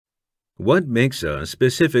What makes us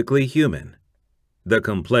specifically human? The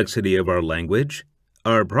complexity of our language?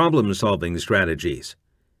 Our problem-solving strategies?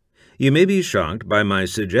 You may be shocked by my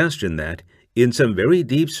suggestion that, in some very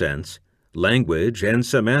deep sense, language and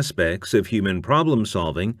some aspects of human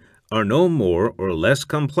problem-solving are no more or less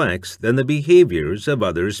complex than the behaviors of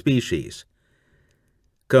other species.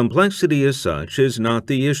 Complexity as such is not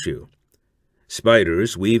the issue.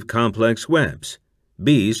 Spiders weave complex webs.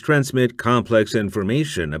 Bees transmit complex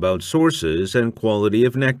information about sources and quality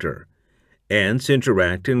of nectar. Ants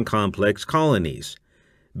interact in complex colonies.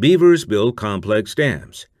 Beavers build complex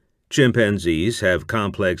dams. Chimpanzees have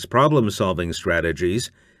complex problem-solving strategies,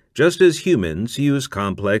 just as humans use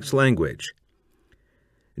complex language.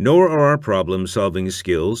 Nor are our problem-solving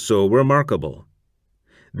skills so remarkable.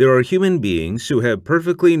 There are human beings who have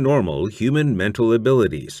perfectly normal human mental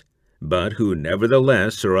abilities, but who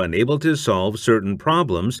nevertheless are unable to solve certain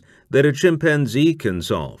problems that a chimpanzee can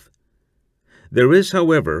solve. There is,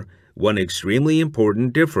 however, one extremely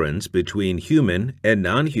important difference between human and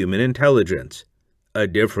non-human intelligence, a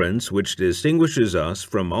difference which distinguishes us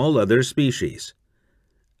from all other species.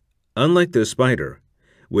 Unlike the spider,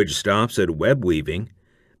 which stops at web weaving,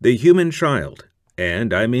 the human child,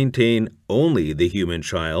 and I maintain only the human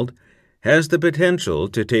child, has the potential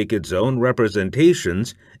to take its own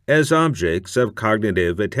representations as objects of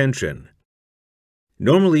cognitive attention.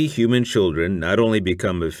 Normally, human children not only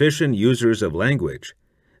become efficient users of language,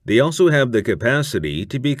 they also have the capacity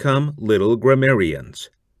to become little grammarians.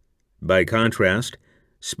 By contrast,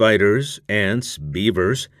 spiders, ants,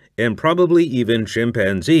 beavers, and probably even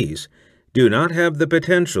chimpanzees do not have the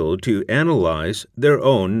potential to analyze their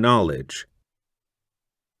own knowledge.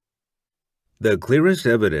 The clearest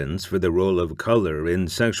evidence for the role of color in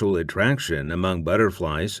sexual attraction among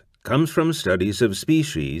butterflies comes from studies of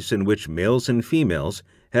species in which males and females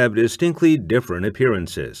have distinctly different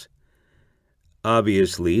appearances.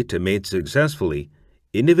 Obviously, to mate successfully,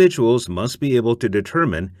 individuals must be able to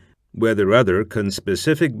determine whether other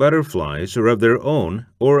conspecific butterflies are of their own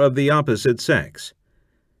or of the opposite sex.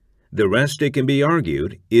 The rest, it can be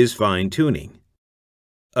argued, is fine-tuning.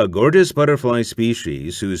 A gorgeous butterfly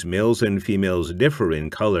species whose males and females differ in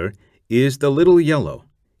color is the little yellow,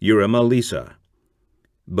 Uramalisa.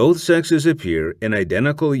 Both sexes appear in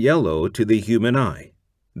identical yellow to the human eye,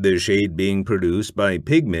 the shade being produced by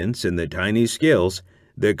pigments in the tiny scales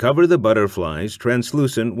that cover the butterfly's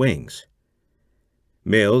translucent wings.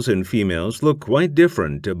 Males and females look quite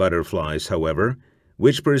different to butterflies, however,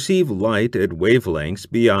 which perceive light at wavelengths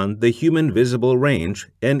beyond the human visible range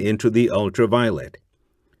and into the ultraviolet.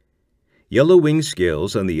 Yellow wing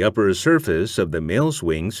scales on the upper surface of the male's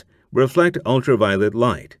wings reflect ultraviolet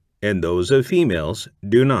light, and those of females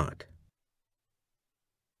do not.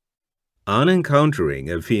 On encountering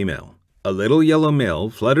a female, a little yellow male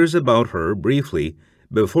flutters about her briefly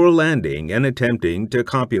before landing and attempting to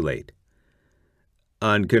copulate.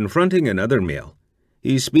 On confronting another male,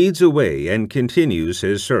 he speeds away and continues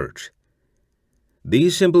his search.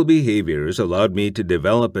 These simple behaviors allowed me to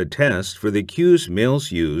develop a test for the cues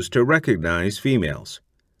males use to recognize females.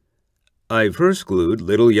 I first glued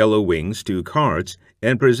little yellow wings to cards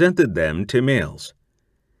and presented them to males.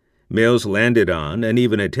 Males landed on and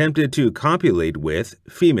even attempted to copulate with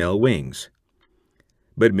female wings.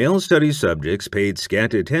 But male study subjects paid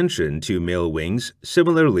scant attention to male wings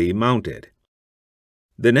similarly mounted.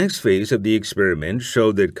 The next phase of the experiment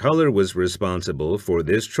showed that color was responsible for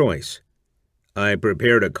this choice. I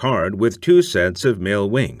prepared a card with two sets of male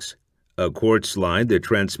wings, a quartz slide that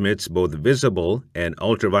transmits both visible and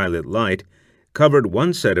ultraviolet light covered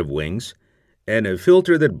one set of wings, and a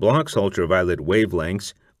filter that blocks ultraviolet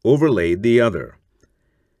wavelengths overlaid the other.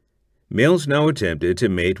 Males now attempted to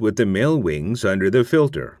mate with the male wings under the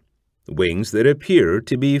filter, wings that appear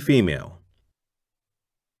to be female.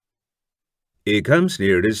 It comes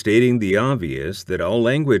near to stating the obvious that all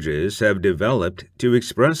languages have developed to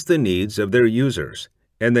express the needs of their users,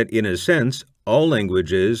 and that in a sense, all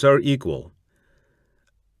languages are equal.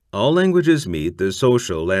 All languages meet the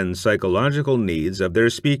social and psychological needs of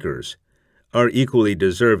their speakers, are equally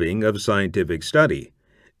deserving of scientific study,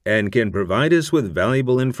 and can provide us with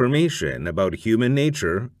valuable information about human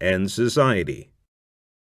nature and society.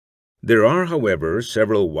 There are, however,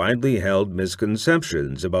 several widely held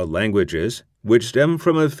misconceptions about languages which stem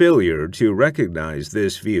from a failure to recognize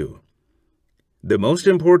this view. The most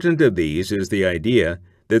important of these is the idea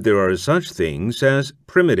that there are such things as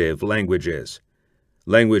primitive languages,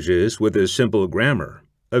 languages with a simple grammar,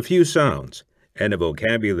 a few sounds, and a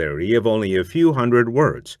vocabulary of only a few hundred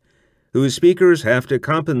words, whose speakers have to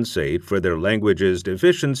compensate for their language's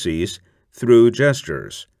deficiencies through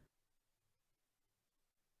gestures.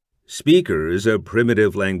 Speakers of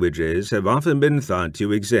primitive languages have often been thought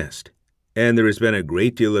to exist, and there has been a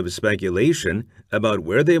great deal of speculation about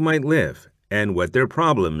where they might live and what their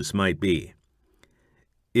problems might be.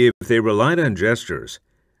 If they relied on gestures,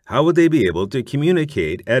 how would they be able to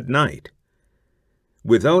communicate at night?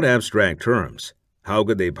 Without abstract terms, how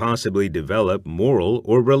could they possibly develop moral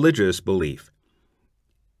or religious belief?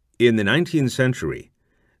 In the 19th century,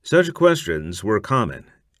 such questions were common,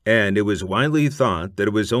 and it was widely thought that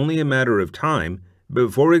it was only a matter of time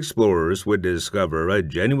before explorers would discover a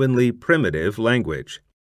genuinely primitive language.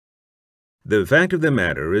 The fact of the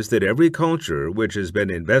matter is that every culture which has been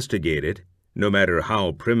investigated, no matter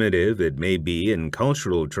how primitive it may be in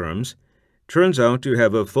cultural terms, turns out to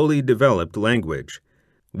have a fully developed language,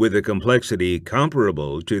 with a complexity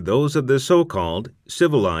comparable to those of the so-called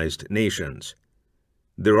civilized nations.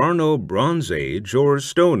 There are no Bronze Age or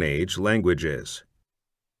Stone Age languages.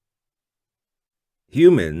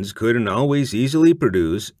 Humans couldn't always easily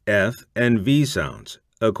produce F and V sounds,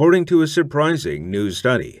 according to a surprising new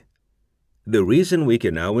study. The reason we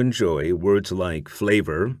can now enjoy words like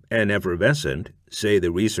flavor and effervescent, say the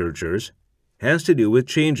researchers, has to do with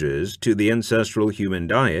changes to the ancestral human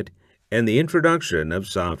diet and the introduction of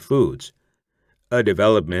soft foods, a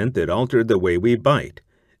development that altered the way we bite,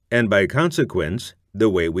 and by consequence, the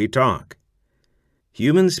way we talk.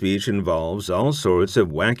 Human speech involves all sorts of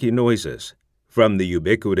wacky noises, from the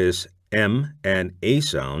ubiquitous M and A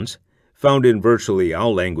sounds, found in virtually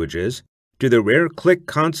all languages, to the rare click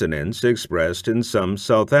consonants expressed in some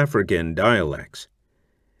South African dialects.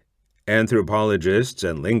 Anthropologists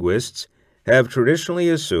and linguists have traditionally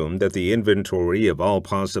assumed that the inventory of all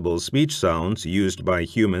possible speech sounds used by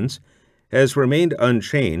humans has remained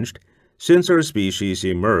unchanged since our species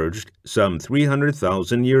emerged some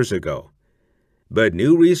 300,000 years ago. But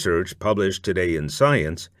new research published today in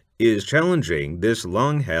Science is challenging this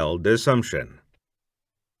long-held assumption.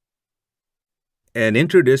 An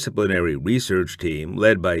interdisciplinary research team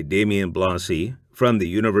led by Damien Blasi from the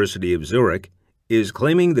University of Zurich is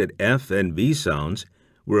claiming that F and V sounds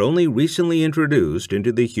were only recently introduced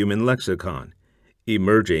into the human lexicon,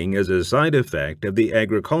 emerging as a side effect of the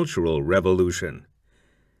agricultural revolution.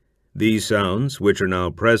 These sounds, which are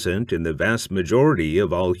now present in the vast majority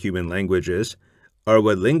of all human languages, are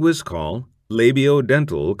what linguists call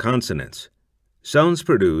labiodental consonants, sounds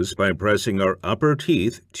produced by pressing our upper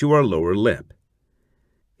teeth to our lower lip.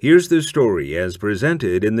 Here's the story as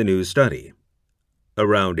presented in the new study.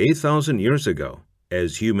 Around 8,000 years ago,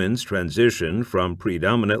 as humans transitioned from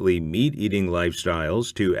predominantly meat-eating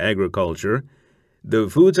lifestyles to agriculture, the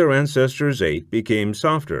foods our ancestors ate became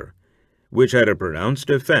softer, which had a pronounced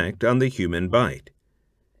effect on the human bite.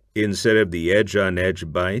 Instead of the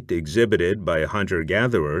edge-on-edge bite exhibited by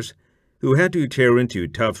hunter-gatherers who had to tear into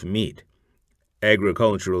tough meat,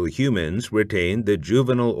 agricultural humans retained the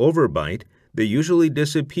juvenile overbite that usually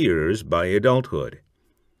disappears by adulthood.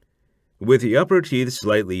 With the upper teeth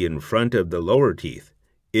slightly in front of the lower teeth,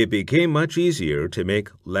 it became much easier to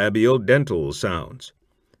make labiodental sounds.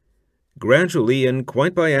 Gradually and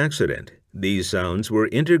quite by accident, these sounds were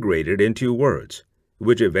integrated into words,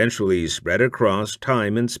 which eventually spread across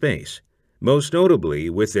time and space, most notably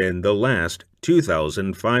within the last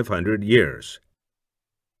 2,500 years.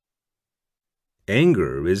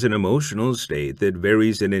 Anger is an emotional state that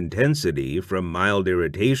varies in intensity from mild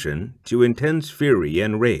irritation to intense fury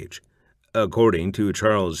and rage, according to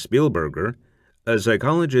Charles Spielberger, a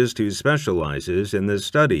psychologist who specializes in the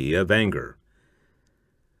study of anger.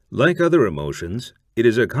 Like other emotions, it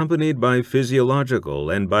is accompanied by physiological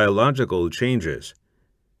and biological changes.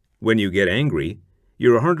 When you get angry,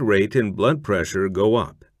 your heart rate and blood pressure go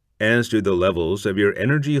up, as do the levels of your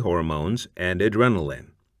energy hormones and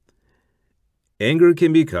adrenaline. Anger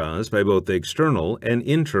can be caused by both external and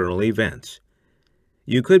internal events.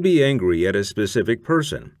 You could be angry at a specific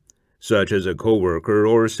person, such as a coworker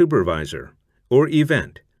or supervisor, or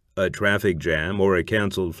event, a traffic jam or a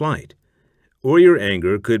canceled flight. Or your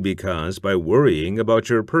anger could be caused by worrying about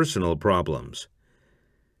your personal problems.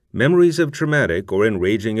 Memories of traumatic or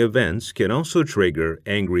enraging events can also trigger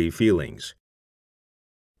angry feelings.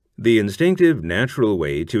 The instinctive, natural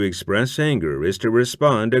way to express anger is to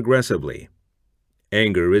respond aggressively.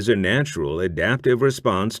 Anger is a natural, adaptive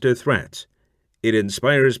response to threats. It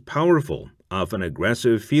inspires powerful, often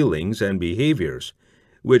aggressive feelings and behaviors,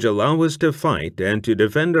 which allow us to fight and to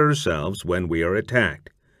defend ourselves when we are attacked.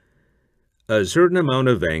 A certain amount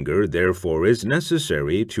of anger, therefore, is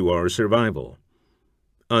necessary to our survival.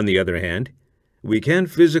 On the other hand, we can't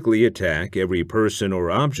physically attack every person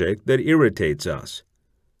or object that irritates us.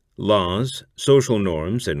 Laws, social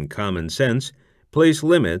norms, and common sense place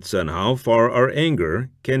limits on how far our anger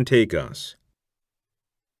can take us.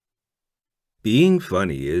 Being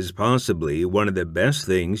funny is possibly one of the best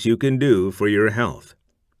things you can do for your health.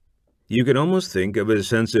 You can almost think of a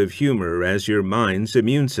sense of humor as your mind's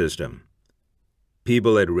immune system.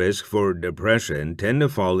 People at risk for depression tend to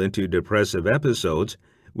fall into depressive episodes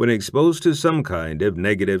when exposed to some kind of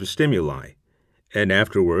negative stimuli, and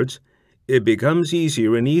afterwards, it becomes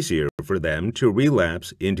easier and easier for them to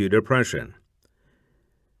relapse into depression.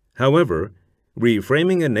 However,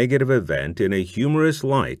 reframing a negative event in a humorous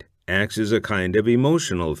light acts as a kind of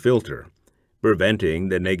emotional filter, preventing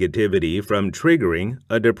the negativity from triggering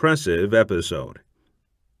a depressive episode.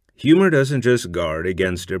 Humor doesn't just guard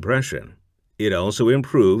against depression, it also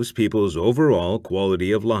improves people's overall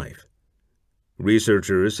quality of life.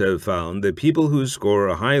 Researchers have found that people who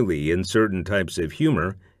score highly in certain types of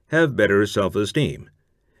humor have better self-esteem,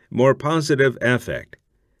 more positive affect,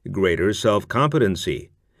 greater self-competency,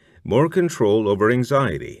 more control over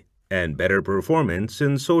anxiety, and better performance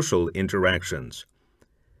in social interactions.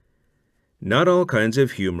 Not all kinds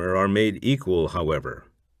of humor are made equal, however.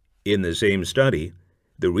 In the same study,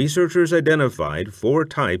 the researchers identified 4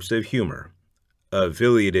 types of humor: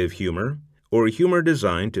 affiliative humor, or humor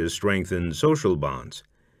designed to strengthen social bonds;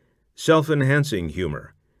 self-enhancing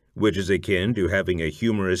humor, which is akin to having a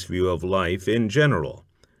humorous view of life in general;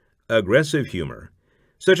 aggressive humor,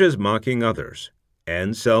 such as mocking others;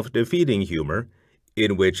 and self-defeating humor,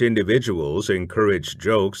 in which individuals encourage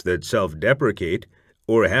jokes that self-deprecate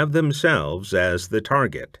or have themselves as the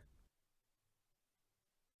target.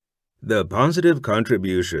 The positive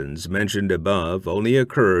contributions mentioned above only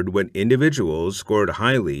occurred when individuals scored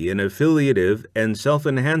highly in affiliative and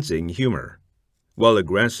self-enhancing humor, while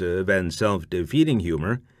aggressive and self-defeating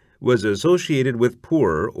humor was associated with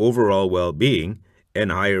poorer overall well-being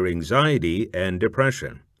and higher anxiety and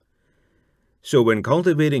depression. So when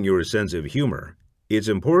cultivating your sense of humor, it's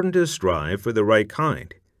important to strive for the right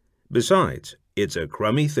kind. Besides, it's a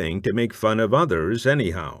crummy thing to make fun of others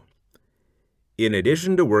anyhow. In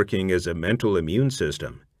addition to working as a mental immune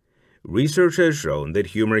system, research has shown that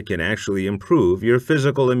humor can actually improve your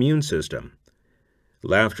physical immune system.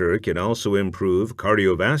 Laughter can also improve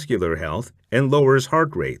cardiovascular health and lowers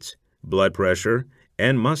heart rates, blood pressure,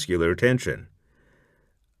 and muscular tension.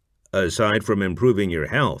 Aside from improving your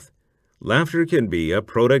health, laughter can be a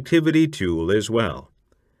productivity tool as well.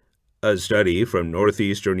 A study from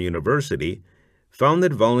Northeastern University found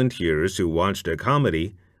that volunteers who watched a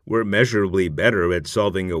comedy were measurably better at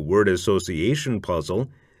solving a word association puzzle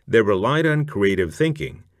that relied on creative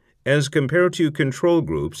thinking, as compared to control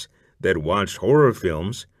groups that watched horror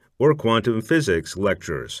films or quantum physics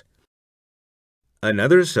lectures.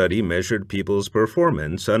 Another study measured people's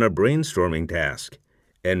performance on a brainstorming task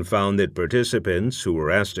and found that participants who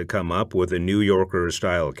were asked to come up with a New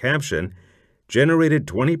Yorker-style caption generated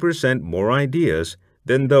 20% more ideas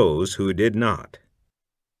than those who did not.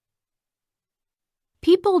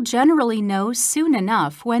 People generally know soon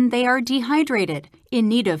enough when they are dehydrated, in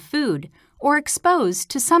need of food, or exposed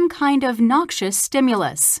to some kind of noxious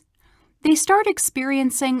stimulus. They start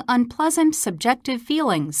experiencing unpleasant subjective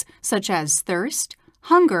feelings such as thirst,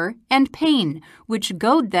 hunger, and pain, which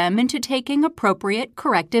goad them into taking appropriate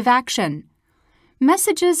corrective action.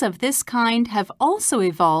 Messages of this kind have also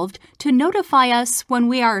evolved to notify us when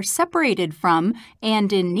we are separated from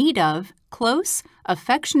and in need of close,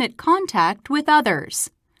 affectionate contact with others.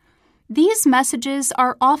 These messages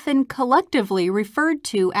are often collectively referred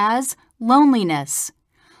to as loneliness.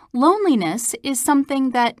 Loneliness is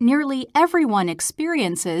something that nearly everyone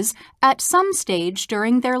experiences at some stage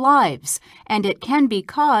during their lives, and it can be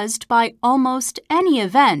caused by almost any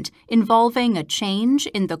event involving a change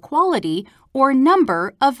in the quality or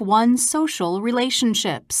number of one's social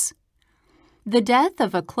relationships. The death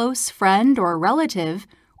of a close friend or relative,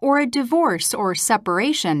 or a divorce or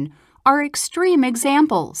separation, are extreme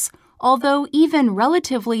examples, although even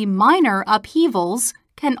relatively minor upheavals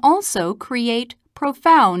can also create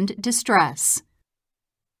profound distress.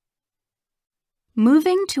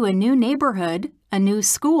 Moving to a new neighborhood, a new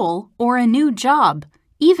school, or a new job,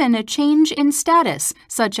 even a change in status,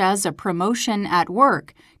 such as a promotion at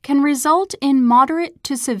work, can result in moderate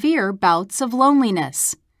to severe bouts of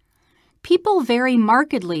loneliness. People vary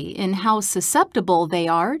markedly in how susceptible they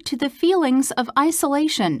are to the feelings of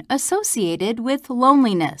isolation associated with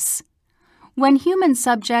loneliness. When human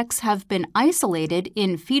subjects have been isolated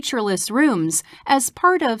in featureless rooms as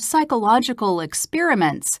part of psychological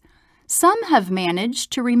experiments, some have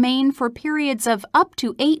managed to remain for periods of up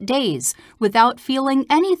to 8 days without feeling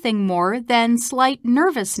anything more than slight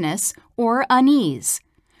nervousness or unease.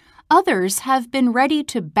 Others have been ready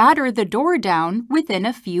to batter the door down within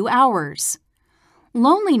a few hours.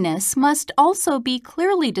 Loneliness must also be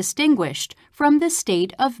clearly distinguished from the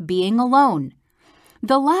state of being alone.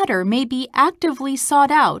 The latter may be actively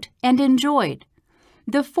sought out and enjoyed.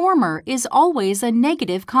 The former is always a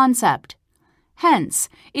negative concept. Hence,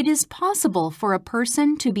 it is possible for a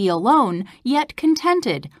person to be alone yet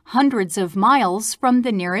contented hundreds of miles from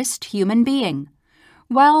the nearest human being,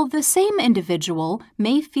 while the same individual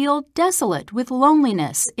may feel desolate with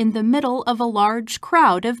loneliness in the middle of a large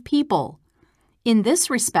crowd of people. In this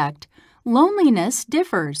respect, loneliness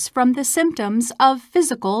differs from the symptoms of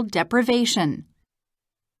physical deprivation.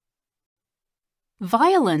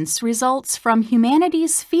 Violence results from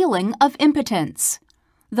humanity's feeling of impotence.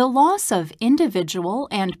 The loss of individual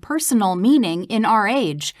and personal meaning in our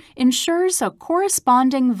age ensures a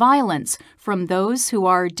corresponding violence from those who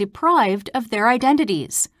are deprived of their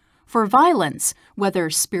identities. For violence, whether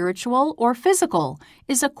spiritual or physical,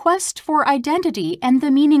 is a quest for identity and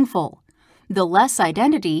the meaningful. The less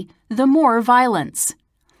identity, the more violence.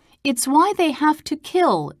 It's why they have to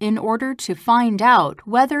kill in order to find out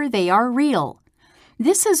whether they are real.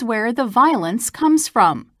 This is where the violence comes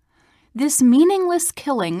from. This meaningless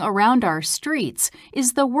killing around our streets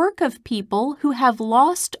is the work of people who have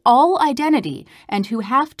lost all identity and who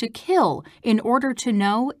have to kill in order to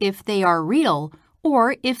know if they are real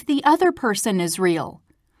or if the other person is real.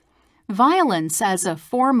 Violence as a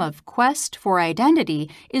form of quest for identity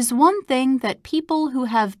is one thing that people who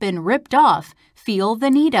have been ripped off feel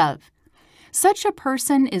the need of. Such a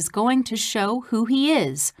person is going to show who he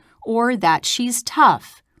is, or that she's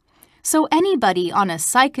tough. So anybody on a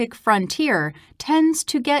psychic frontier tends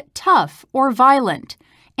to get tough or violent,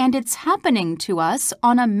 and it's happening to us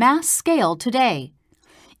on a mass scale today.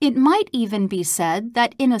 It might even be said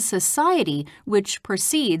that in a society which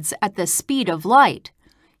proceeds at the speed of light,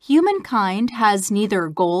 humankind has neither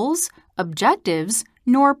goals, objectives,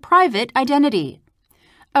 nor private identity.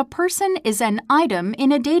 A person is an item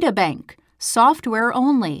in a databank, software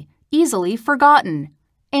only, easily forgotten,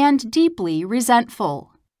 and deeply resentful.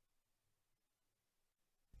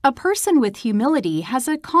 A person with humility has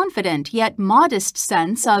a confident yet modest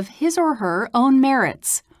sense of his or her own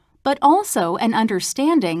merits, but also an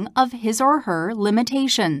understanding of his or her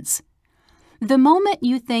limitations. The moment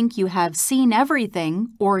you think you have seen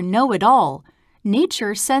everything or know it all,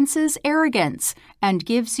 nature senses arrogance and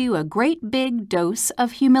gives you a great big dose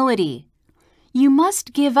of humility. You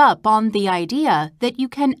must give up on the idea that you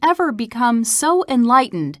can ever become so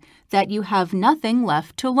enlightened that you have nothing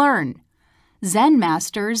left to learn. Zen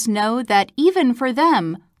masters know that even for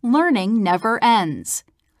them, learning never ends.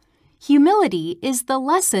 Humility is the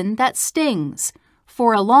lesson that stings,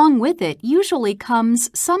 for along with it usually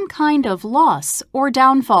comes some kind of loss or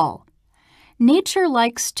downfall. Nature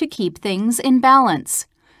likes to keep things in balance,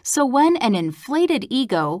 so when an inflated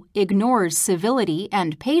ego ignores civility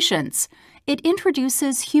and patience, it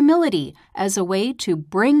introduces humility as a way to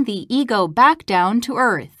bring the ego back down to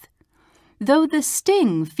earth. Though the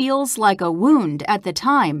sting feels like a wound at the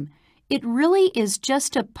time, it really is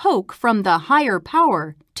just a poke from the higher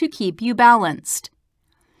power to keep you balanced.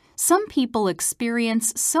 Some people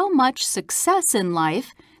experience so much success in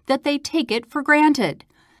life that they take it for granted,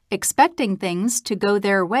 expecting things to go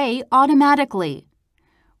their way automatically.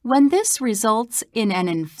 When this results in an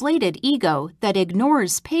inflated ego that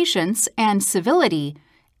ignores patience and civility,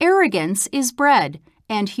 arrogance is bred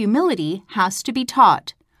and humility has to be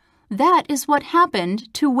taught. That is what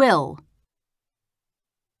happened to Will.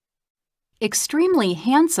 Extremely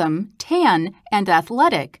handsome, tan, and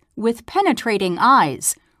athletic, with penetrating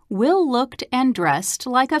eyes, Will looked and dressed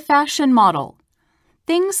like a fashion model.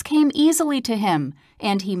 Things came easily to him,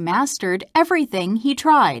 and he mastered everything he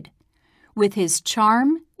tried. With his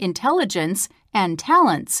charm, intelligence, and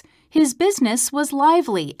talents, his business was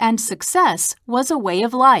lively and success was a way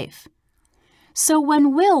of life. So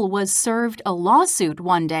when Will was served a lawsuit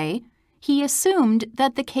one day, he assumed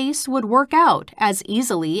that the case would work out as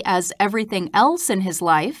easily as everything else in his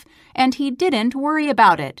life, and he didn't worry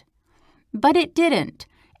about it. But it didn't,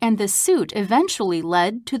 and the suit eventually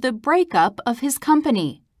led to the breakup of his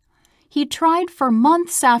company. He tried for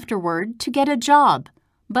months afterward to get a job,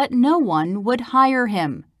 but no one would hire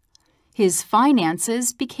him. His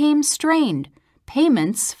finances became strained,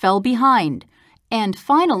 payments fell behind, and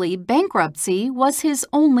finally bankruptcy was his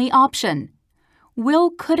only option. Will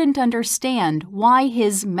couldn't understand why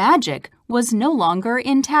his magic was no longer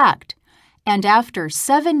intact, and after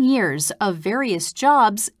 7 years of various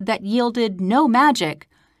jobs that yielded no magic,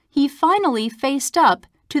 he finally faced up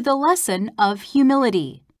to the lesson of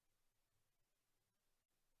humility.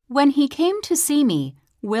 When he came to see me,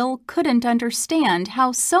 Will couldn't understand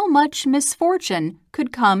how so much misfortune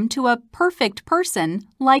could come to a perfect person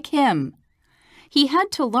like him. He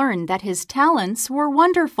had to learn that his talents were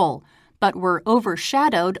wonderful, but were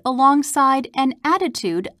overshadowed alongside an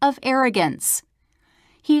attitude of arrogance.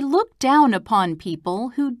 He looked down upon people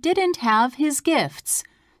who didn't have his gifts,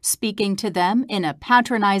 speaking to them in a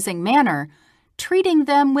patronizing manner, treating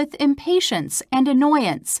them with impatience and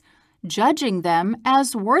annoyance, judging them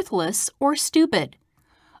as worthless or stupid.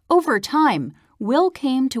 Over time, Will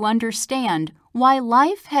came to understand why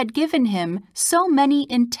life had given him so many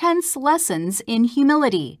intense lessons in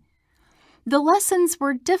humility. The lessons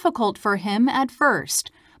were difficult for him at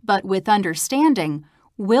first, but with understanding,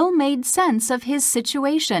 Will made sense of his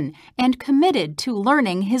situation and committed to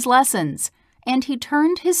learning his lessons, and he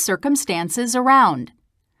turned his circumstances around.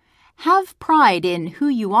 Have pride in who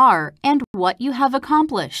you are and what you have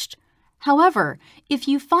accomplished. However, if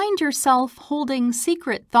you find yourself holding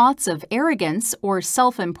secret thoughts of arrogance or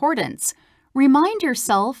self-importance, remind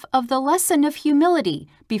yourself of the lesson of humility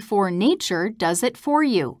before nature does it for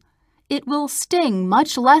you. It will sting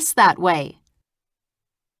much less that way.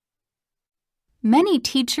 Many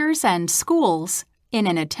teachers and schools, in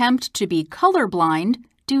an attempt to be colorblind,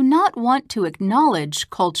 do not want to acknowledge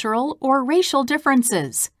cultural or racial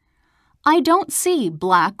differences. "I don't see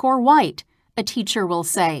black or white," a teacher will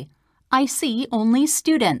say. "I see only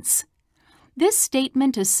students." This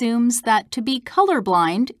statement assumes that to be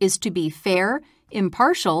colorblind is to be fair,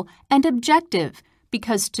 impartial, and objective,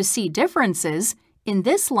 because to see differences, in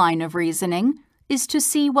this line of reasoning, is to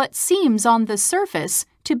see what seems on the surface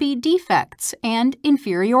to be defects and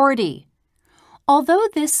inferiority. Although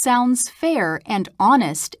this sounds fair and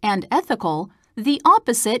honest and ethical, the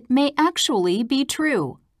opposite may actually be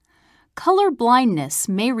true. Color blindness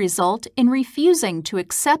may result in refusing to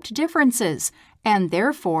accept differences and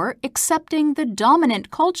therefore accepting the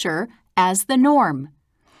dominant culture as the norm.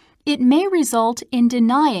 It may result in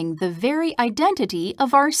denying the very identity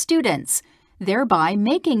of our students, thereby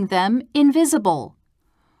making them invisible.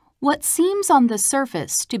 What seems on the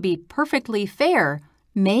surface to be perfectly fair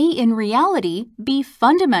may in reality be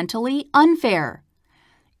fundamentally unfair.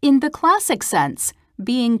 In the classic sense,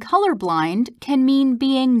 being colorblind can mean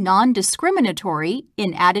being non-discriminatory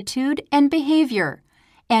in attitude and behavior,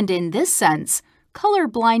 and in this sense,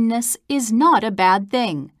 colorblindness is not a bad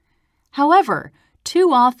thing. However,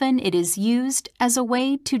 too often it is used as a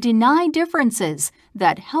way to deny differences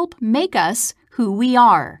that help make us who we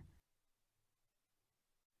are.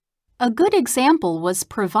 A good example was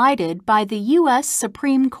provided by the U.S.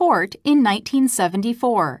 Supreme Court in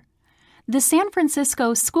 1974. The San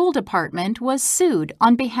Francisco School Department was sued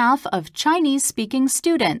on behalf of Chinese-speaking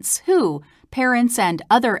students who, parents and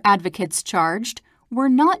other advocates charged, were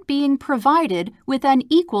not being provided with an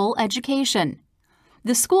equal education.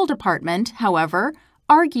 The school department, however,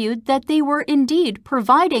 argued that they were indeed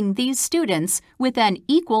providing these students with an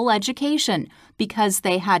equal education because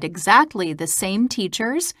they had exactly the same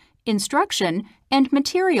teachers, instruction, and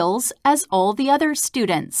materials as all the other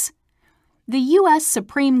students. The U.S.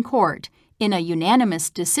 Supreme Court, in a unanimous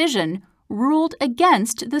decision, ruled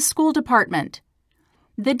against the school department.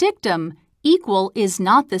 The dictum, "equal is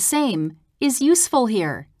not the same," is useful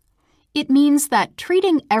here. It means that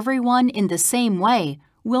treating everyone in the same way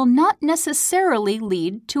will not necessarily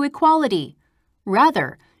lead to equality.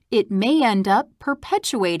 Rather, it may end up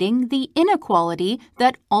perpetuating the inequality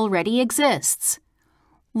that already exists.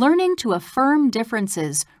 Learning to affirm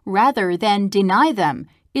differences rather than deny them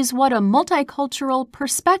is what a multicultural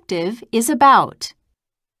perspective is about.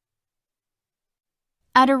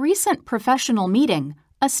 At a recent professional meeting,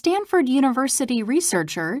 a Stanford University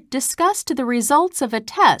researcher discussed the results of a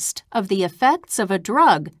test of the effects of a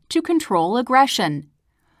drug to control aggression.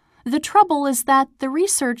 The trouble is that the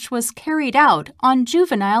research was carried out on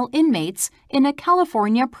juvenile inmates in a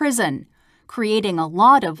California prison, creating a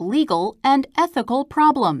lot of legal and ethical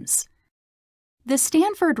problems. The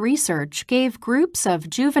Stanford research gave groups of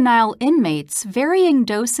juvenile inmates varying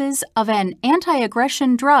doses of an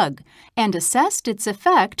anti-aggression drug and assessed its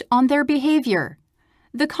effect on their behavior.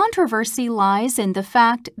 The controversy lies in the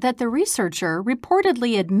fact that the researcher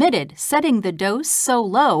reportedly admitted setting the dose so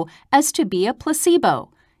low as to be a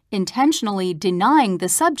placebo, intentionally denying the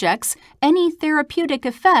subjects any therapeutic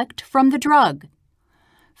effect from the drug.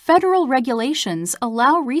 Federal regulations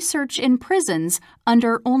allow research in prisons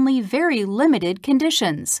under only very limited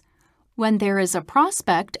conditions, when there is a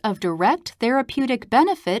prospect of direct therapeutic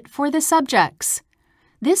benefit for the subjects.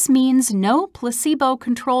 This means no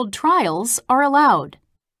placebo-controlled trials are allowed.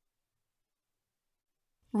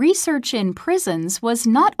 Research in prisons was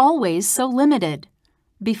not always so limited.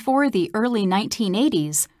 Before the early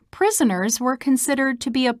 1980s, prisoners were considered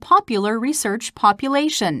to be a popular research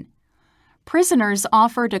population. Prisoners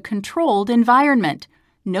offered a controlled environment.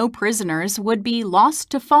 No prisoners would be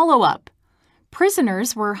lost to follow-up.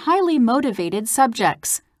 Prisoners were highly motivated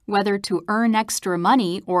subjects, whether to earn extra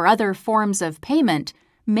money or other forms of payment,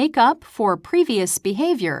 make up for previous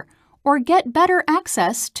behavior, or get better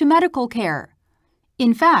access to medical care.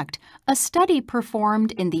 In fact, a study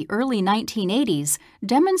performed in the early 1980s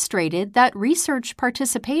demonstrated that research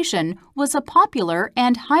participation was a popular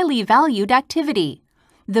and highly valued activity.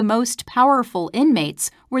 The most powerful inmates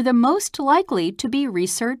were the most likely to be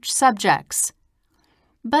research subjects.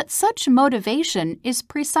 But such motivation is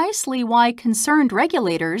precisely why concerned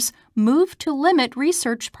regulators moved to limit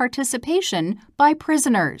research participation by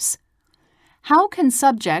prisoners. How can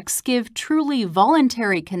subjects give truly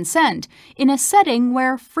voluntary consent in a setting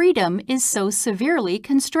where freedom is so severely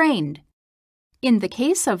constrained? In the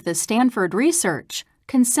case of the Stanford research,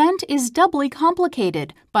 consent is doubly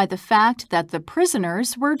complicated by the fact that the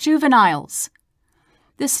prisoners were juveniles.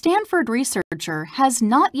 The Stanford researcher has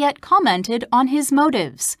not yet commented on his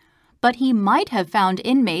motives, but he might have found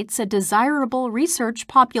inmates a desirable research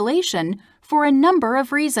population for a number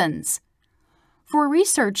of reasons. For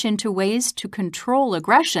research into ways to control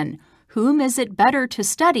aggression, whom is it better to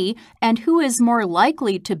study and who is more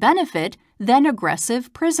likely to benefit than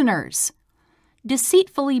aggressive prisoners?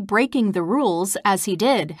 Deceitfully breaking the rules as he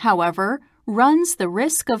did, however, runs the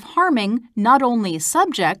risk of harming not only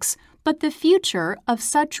subjects, but the future of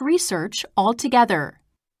such research altogether.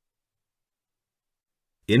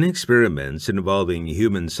 In experiments involving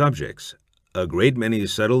human subjects, a great many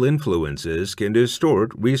subtle influences can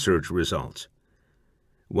distort research results.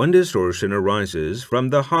 One distortion arises from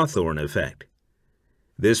the Hawthorne effect.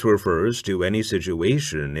 This refers to any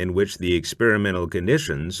situation in which the experimental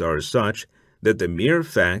conditions are such that the mere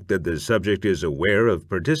fact that the subject is aware of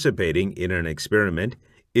participating in an experiment,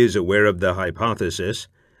 is aware of the hypothesis,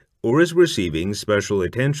 or is receiving special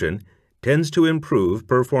attention tends to improve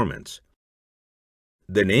performance.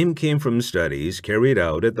 The name came from studies carried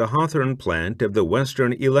out at the Hawthorne plant of the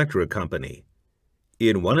Western Electric Company.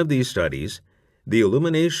 In one of these studies, the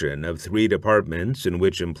illumination of 3 departments in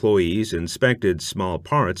which employees inspected small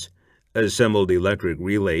parts, assembled electric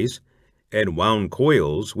relays, and wound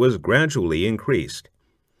coils was gradually increased.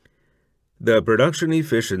 The production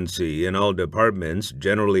efficiency in all departments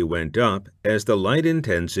generally went up as the light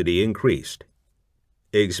intensity increased.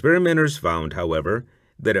 Experimenters found, however,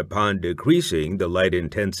 that upon decreasing the light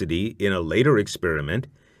intensity in a later experiment,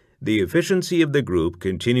 the efficiency of the group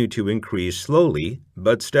continued to increase slowly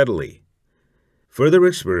but steadily. Further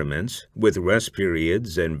experiments, with rest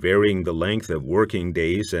periods and varying the length of working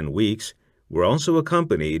days and weeks, were also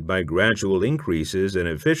accompanied by gradual increases in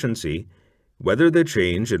efficiency, whether the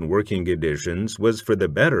change in working conditions was for the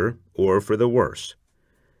better or for the worse.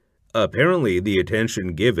 Apparently, the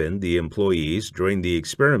attention given the employees during the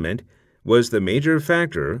experiment was the major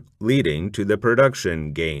factor leading to the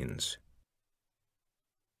production gains.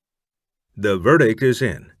 The verdict is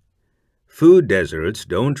in. Food deserts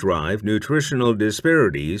don't drive nutritional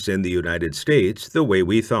disparities in the United States the way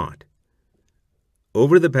we thought.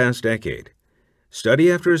 Over the past decade, study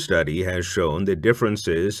after study has shown that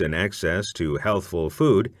differences in access to healthful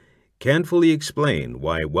food can't fully explain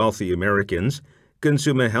why wealthy Americans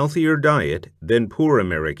consume a healthier diet than poor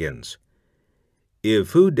Americans. If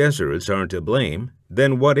food deserts aren't to blame,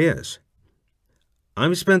 then what is?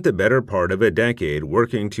 I've spent the better part of a decade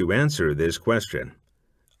working to answer this question.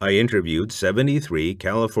 I interviewed 73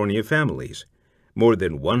 California families, more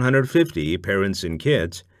than 150 parents and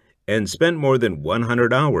kids, and spent more than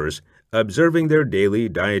 100 hours observing their daily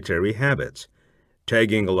dietary habits,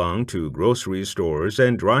 tagging along to grocery stores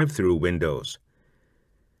and drive-through windows.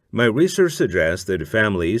 My research suggests that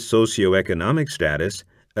families' socioeconomic status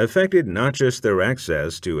affected not just their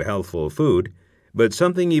access to healthful food, but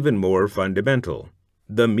something even more fundamental,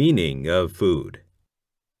 the meaning of food.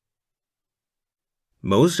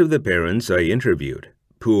 Most of the parents I interviewed,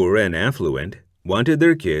 poor and affluent, wanted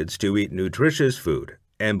their kids to eat nutritious food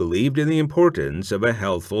and believed in the importance of a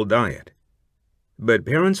healthful diet. But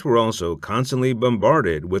parents were also constantly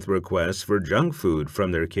bombarded with requests for junk food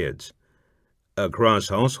from their kids. Across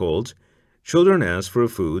households, children asked for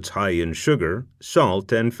foods high in sugar,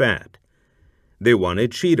 salt, and fat. They wanted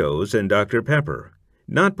Cheetos and Dr. Pepper,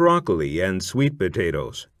 not broccoli and sweet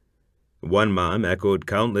potatoes. One mom echoed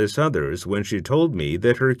countless others when she told me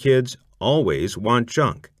that her kids always want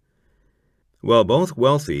junk. While both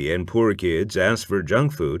wealthy and poor kids asked for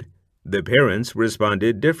junk food, the parents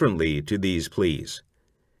responded differently to these pleas.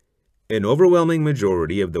 An overwhelming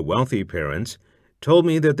majority of the wealthy parents told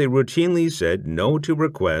me that they routinely said no to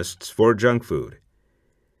requests for junk food.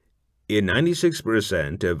 In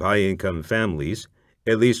 96% of high-income families,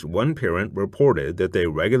 at least one parent reported that they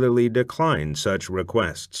regularly declined such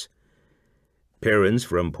requests. Parents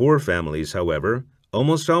from poor families, however,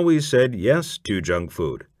 almost always said yes to junk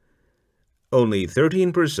food. Only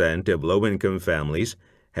 13% of low-income families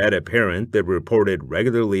had a parent that reported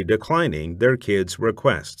regularly declining their kids'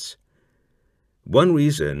 requests. One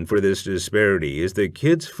reason for this disparity is that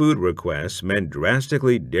kids' food requests meant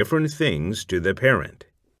drastically different things to the parent.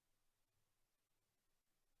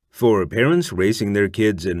 For parents raising their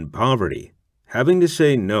kids in poverty, having to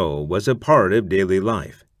say no was a part of daily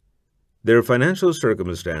life. Their financial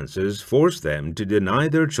circumstances forced them to deny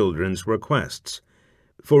their children's requests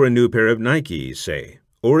for a new pair of Nikes, say,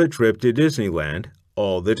 or a trip to Disneyland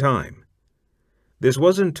all the time. This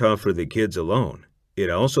wasn't tough for the kids alone. It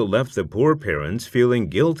also left the poor parents feeling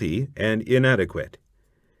guilty and inadequate.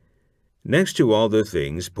 Next to all the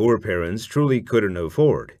things poor parents truly couldn't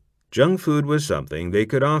afford, junk food was something they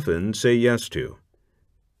could often say yes to.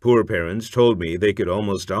 Poor parents told me they could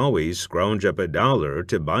almost always scrounge up $1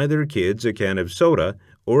 to buy their kids a can of soda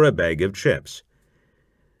or a bag of chips.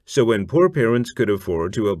 So when poor parents could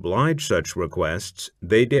afford to oblige such requests,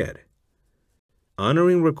 they did.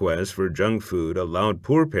 Honoring requests for junk food allowed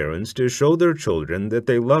poor parents to show their children that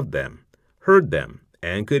they loved them, heard them,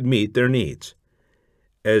 and could meet their needs.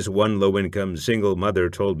 As one low-income single mother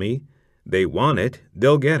told me, they want it,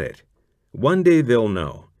 they'll get it. One day they'll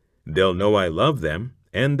know. They'll know I love them,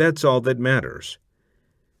 and that's all that matters.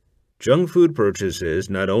 Junk food purchases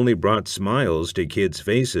not only brought smiles to kids'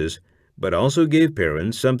 faces, but also gave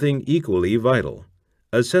parents something equally vital,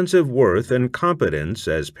 a sense of worth and competence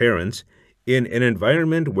as parents in an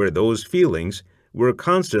environment where those feelings were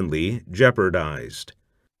constantly jeopardized.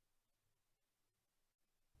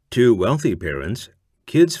 To wealthy parents,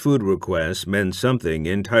 kids' food requests meant something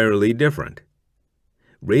entirely different.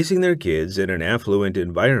 Raising their kids in an affluent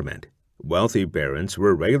environment, wealthy parents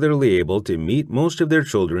were regularly able to meet most of their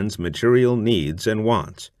children's material needs and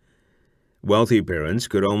wants. Wealthy parents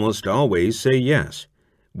could almost always say yes,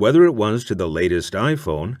 whether it was to the latest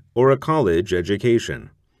iPhone or a college education.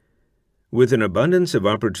 With an abundance of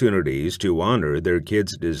opportunities to honor their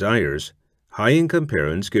kids' desires, high-income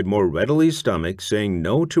parents could more readily stomach saying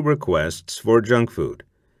no to requests for junk food.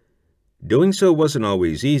 Doing so wasn't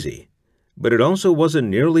always easy, but it also wasn't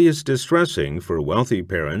nearly as distressing for wealthy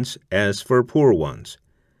parents as for poor ones.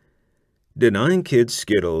 Denying kids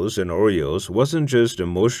Skittles and Oreos wasn't just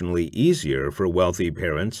emotionally easier for wealthy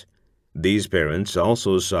parents. These parents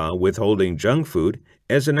also saw withholding junk food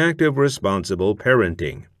as an act of responsible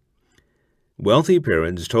parenting. Wealthy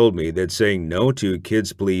parents told me that saying no to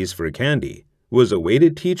kids' pleas for candy was a way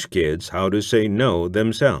to teach kids how to say no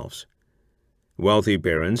themselves. Wealthy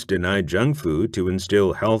parents denied junk food to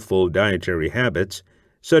instill healthful dietary habits,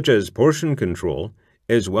 such as portion control,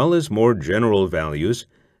 as well as more general values,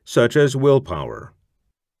 such as willpower.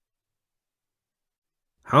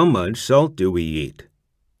 How much salt do we eat?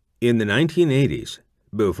 In the 1980s,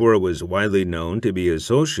 before it was widely known to be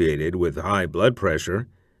associated with high blood pressure,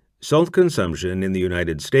 salt consumption in the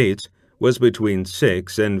United States was between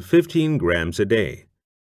 6 and 15 grams a day.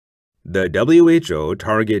 The WHO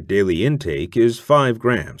target daily intake is 5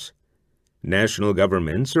 grams. National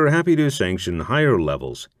governments are happy to sanction higher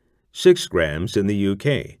levels, 6 grams in the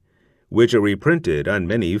UK, which are reprinted on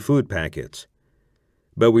many food packets.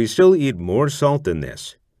 But we still eat more salt than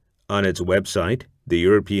this. On its website, the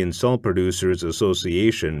European Salt Producers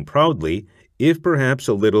Association proudly, if perhaps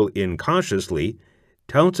a little incautiously,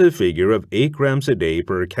 touts a figure of 8 grams a day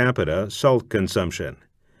per capita salt consumption.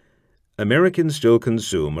 Americans still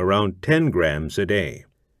consume around 10 grams a day.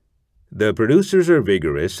 The producers are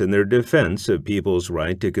vigorous in their defense of people's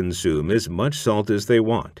right to consume as much salt as they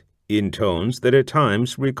want, in tones that at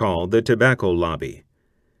times recall the tobacco lobby.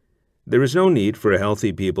 There is no need for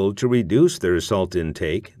healthy people to reduce their salt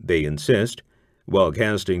intake, they insist, while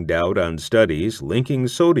casting doubt on studies linking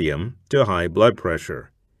sodium to high blood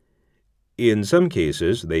pressure. In some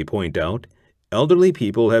cases, they point out, elderly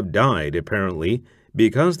people have died apparently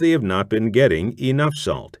because they have not been getting enough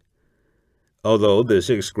salt. Although the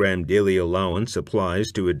 6-gram daily allowance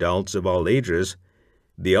applies to adults of all ages,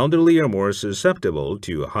 the elderly are more susceptible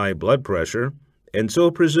to high blood pressure and so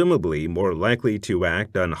presumably more likely to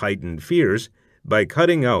act on heightened fears by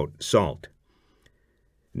cutting out salt.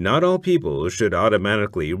 Not all people should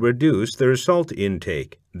automatically reduce their salt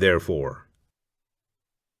intake, therefore.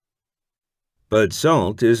 But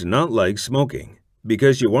salt is not like smoking,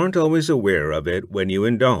 because you aren't always aware of it when you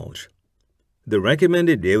indulge. The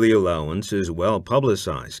recommended daily allowance is well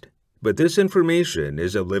publicized. But this information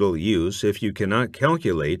is of little use if you cannot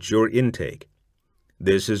calculate your intake.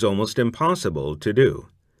 This is almost impossible to do.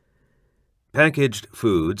 Packaged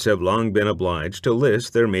foods have long been obliged to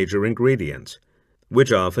list their major ingredients,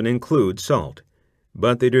 which often include salt,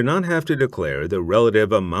 but they do not have to declare the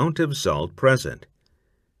relative amount of salt present.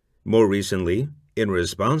 More recently, in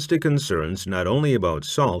response to concerns not only about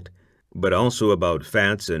salt, but also about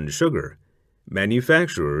fats and sugar,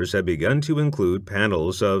 manufacturers have begun to include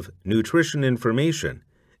panels of nutrition information,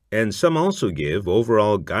 and some also give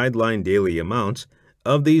overall guideline daily amounts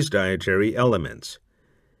of these dietary elements.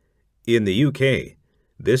 In the UK,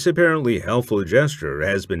 this apparently helpful gesture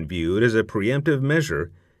has been viewed as a preemptive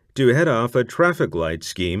measure to head off a traffic light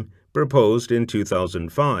scheme proposed in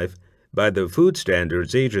 2005 by the Food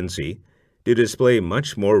Standards Agency to display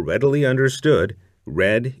much more readily understood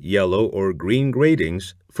red, yellow, or green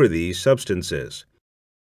gradings for these substances.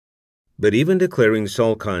 But even declaring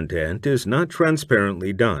salt content is not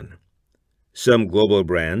transparently done. Some global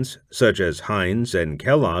brands, such as Heinz and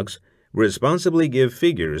Kellogg's, responsibly give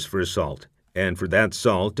figures for salt, and for that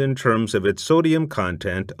salt in terms of its sodium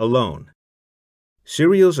content alone.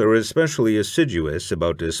 Cereals are especially assiduous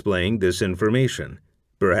about displaying this information,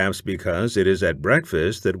 perhaps because it is at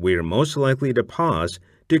breakfast that we are most likely to pause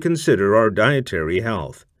to consider our dietary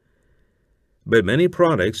health. But many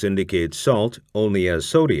products indicate salt only as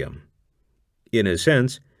sodium. In a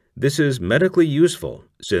sense, this is medically useful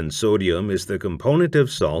since sodium is the component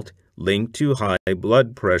of salt linked to high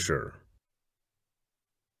blood pressure.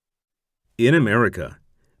 In America,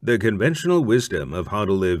 the conventional wisdom of how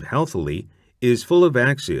to live healthily is full of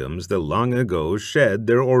axioms that long ago shed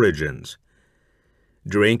their origins.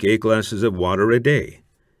 Drink 8 glasses of water a day.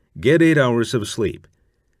 Get 8 hours of sleep.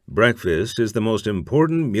 Breakfast is the most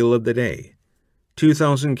important meal of the day.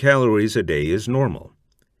 2,000 calories a day is normal.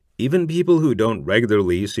 Even people who don't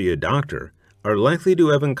regularly see a doctor are likely to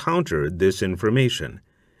have encountered this information,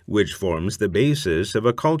 which forms the basis of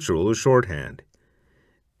a cultural shorthand.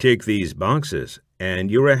 Tick these boxes,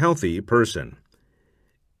 and you're a healthy person.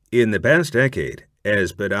 In the past decade,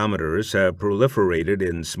 as pedometers have proliferated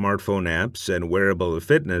in smartphone apps and wearable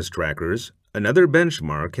fitness trackers, another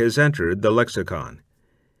benchmark has entered the lexicon.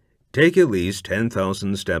 Take at least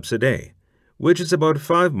 10,000 steps a day, which is about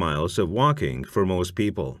 5 miles of walking for most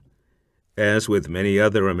people. As with many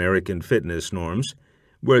other American fitness norms,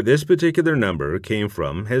 where this particular number came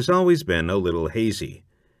from has always been a little hazy.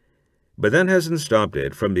 But that hasn't stopped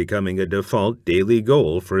it from becoming a default daily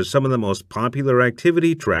goal for some of the most popular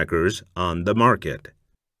activity trackers on the market.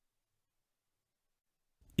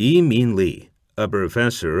 Min Lee, a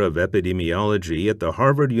professor of epidemiology at the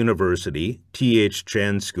Harvard University T.H.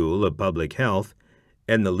 Chan School of Public Health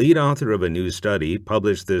and the lead author of a new study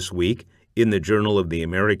published this week in the Journal of the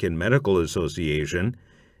American Medical Association,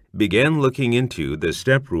 began looking into the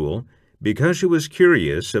step rule because she was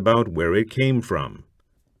curious about where it came from.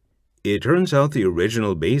 It turns out the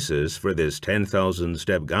original basis for this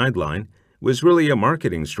 10,000-step guideline was really a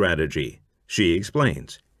marketing strategy, she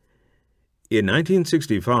explains. In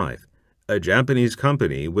 1965, a Japanese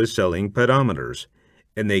company was selling pedometers,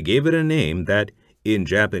 and they gave it a name that, in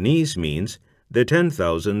Japanese, means the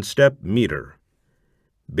 10,000-step meter.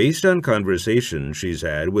 Based on conversations she's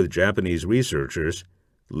had with Japanese researchers,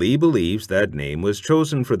 Lee believes that name was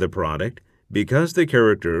chosen for the product because the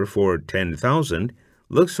character for 10,000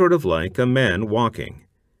 looks sort of like a man walking.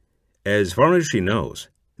 As far as she knows,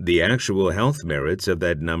 the actual health merits of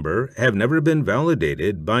that number have never been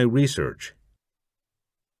validated by research.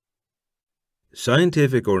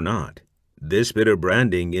 Scientific or not, this bit of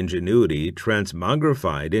branding ingenuity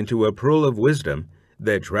transmogrified into a pearl of wisdom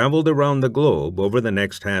that traveled around the globe over the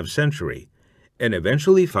next half-century and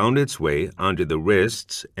eventually found its way onto the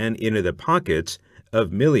wrists and into the pockets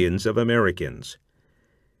of millions of Americans.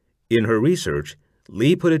 In her research,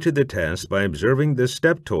 Lee put it to the test by observing the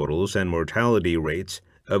step totals and mortality rates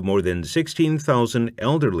of more than 16,000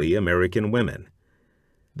 elderly American women.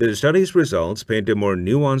 The study's results paint a more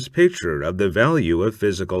nuanced picture of the value of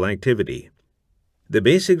physical activity. The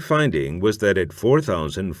basic finding was that at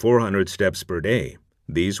 4,400 steps per day,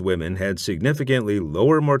 these women had significantly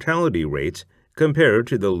lower mortality rates compared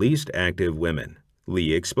to the least active women,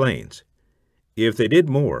 Lee explains. If they did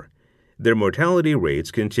more, their mortality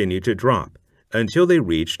rates continued to drop until they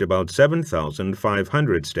reached about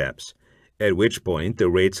 7,500 steps, at which point the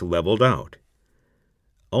rates leveled out.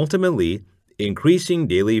 Ultimately, increasing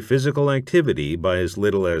daily physical activity by as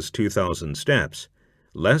little as 2,000 steps,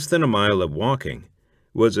 less than a mile of walking,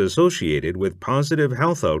 was associated with positive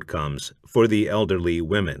health outcomes for the elderly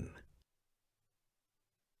women.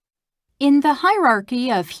 In the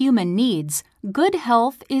hierarchy of human needs, good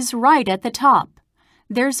health is right at the top.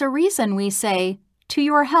 There's a reason we say, "To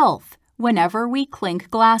your health," whenever we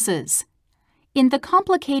clink glasses. In the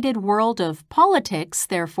complicated world of politics,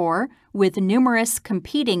 therefore, with numerous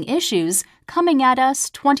competing issues coming at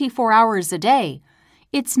us 24 hours a day,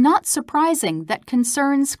 it's not surprising that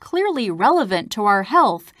concerns clearly relevant to our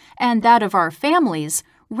health and that of our families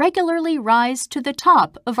regularly rise to the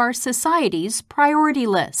top of our society's priority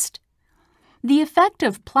list. The effect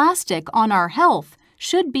of plastic on our health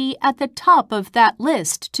should be at the top of that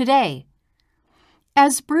list today.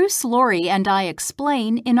 As Bruce Laurie and I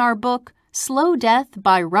explain in our book, Slow Death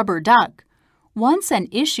by Rubber Duck, once an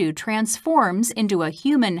issue transforms into a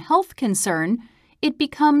human health concern, it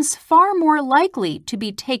becomes far more likely to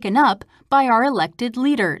be taken up by our elected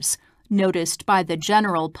leaders, noticed by the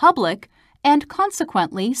general public, and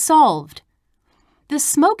consequently solved. The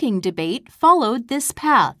smoking debate followed this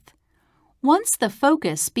path. Once the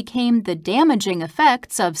focus became the damaging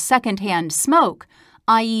effects of secondhand smoke,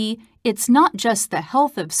 i.e., it's not just the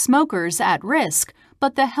health of smokers at risk,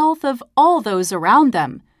 but the health of all those around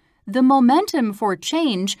them, the momentum for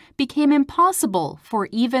change became impossible for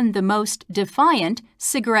even the most defiant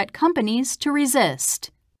cigarette companies to resist.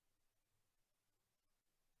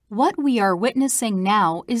 What we are witnessing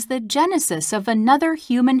now is the genesis of another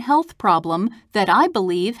human health problem that I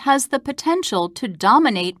believe has the potential to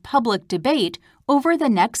dominate public debate over the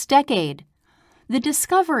next decade. The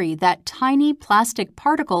discovery that tiny plastic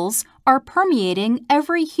particles are permeating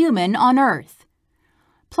every human on Earth.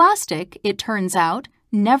 Plastic, it turns out,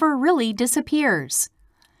 never really disappears.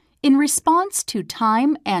 In response to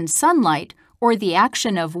time and sunlight or the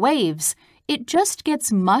action of waves, it just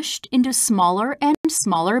gets mushed into smaller and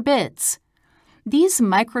smaller bits. These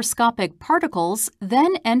microscopic particles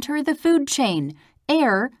then enter the food chain,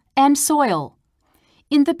 air, and soil.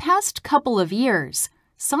 In the past couple of years,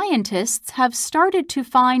 scientists have started to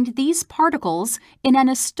find these particles in an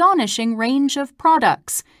astonishing range of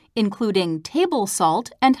products, including table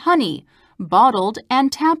salt and honey, bottled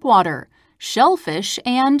and tap water, shellfish,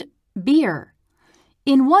 and beer.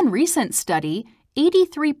 In one recent study,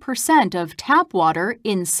 83% of tap water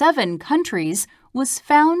in 7 countries was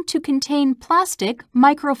found to contain plastic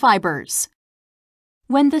microfibers.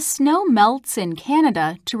 When the snow melts in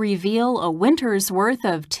Canada to reveal a winter's worth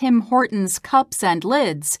of Tim Hortons cups and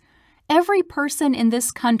lids, every person in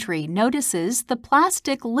this country notices the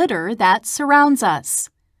plastic litter that surrounds us.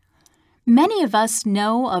 Many of us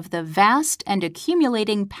know of the vast and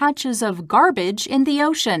accumulating patches of garbage in the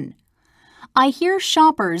ocean. I hear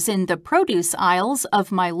shoppers in the produce aisles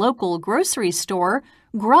of my local grocery store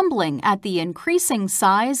grumbling at the increasing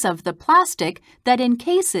size of the plastic that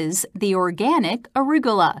encases the organic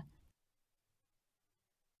arugula.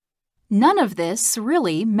 None of this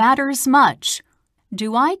really matters much.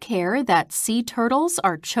 Do I care that sea turtles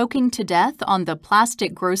are choking to death on the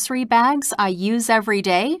plastic grocery bags I use every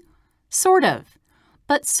day? Sort of,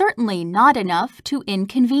 but certainly not enough to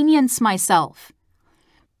inconvenience myself.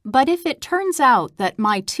 But if it turns out that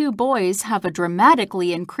my 2 boys have a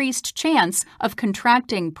dramatically increased chance of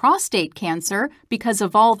contracting prostate cancer because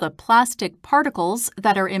of all the plastic particles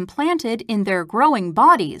that are implanted in their growing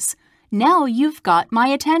bodies, now you've got my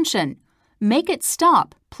attention. Make it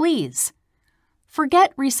stop, please.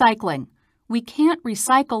 Forget recycling. We can't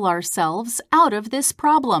recycle ourselves out of this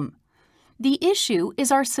problem. The issue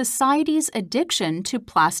is our society's addiction to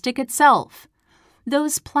plastic itself.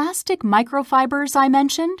 Those plastic microfibers I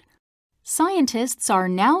mentioned? Scientists are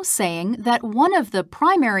now saying that one of the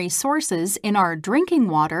primary sources in our drinking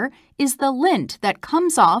water is the lint that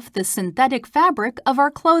comes off the synthetic fabric of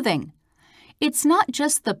our clothing. It's not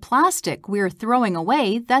just the plastic we're throwing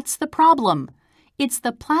away that's the problem. It's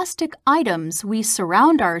the plastic items we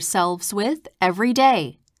surround ourselves with every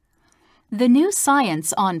day. The new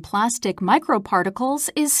science on plastic microparticles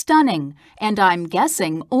is stunning, and I'm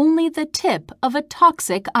guessing only the tip of a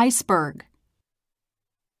toxic iceberg.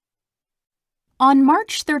 On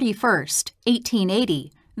March 31,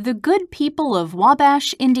 1880, the good people of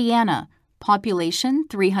Wabash, Indiana, population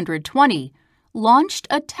 320, launched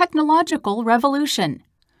a technological revolution.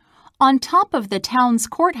 On top of the town's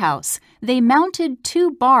courthouse, they mounted 2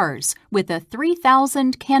 bars with a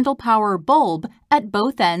 3,000 candle power bulb at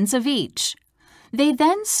both ends of each. They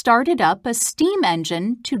then started up a steam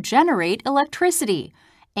engine to generate electricity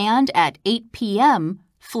and at 8 p.m.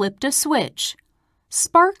 flipped a switch.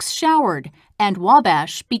 Sparks showered, and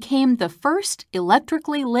Wabash became the first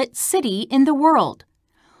electrically lit city in the world.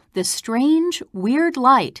 The strange, weird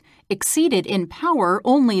light, exceeded in power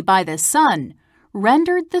only by the sun,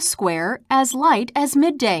 rendered the square as light as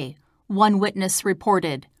midday, one witness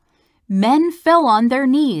reported. Men fell on their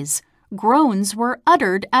knees, groans were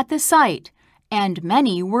uttered at the sight, and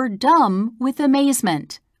many were dumb with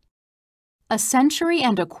amazement. A century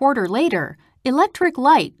and a quarter later, electric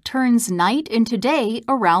light turns night into day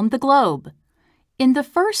around the globe. In the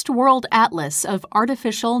first World Atlas of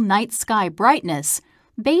Artificial Night Sky Brightness,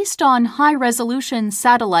 based on high-resolution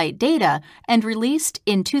satellite data and released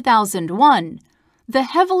in 2001, the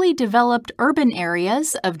heavily developed urban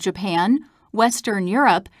areas of Japan, Western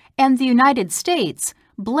Europe, and the United States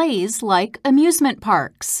blaze like amusement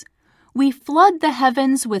parks. We flood the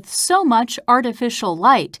heavens with so much artificial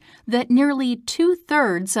light that nearly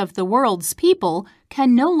 2/3 of the world's people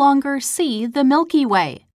can no longer see the Milky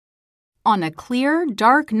Way. On a clear,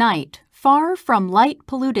 dark night, far from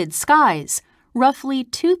light-polluted skies, roughly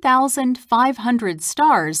 2,500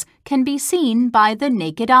 stars can be seen by the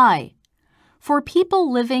naked eye. For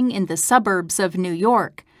people living in the suburbs of New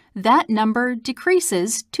York, that number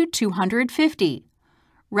decreases to 250.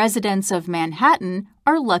 Residents of Manhattan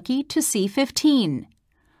are lucky to see 15.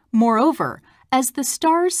 Moreover, as the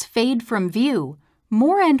stars fade from view,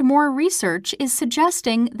 more and more research is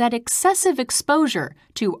suggesting that excessive exposure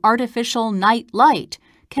to artificial night light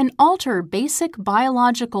can alter basic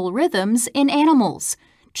biological rhythms in animals,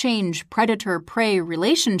 change predator-prey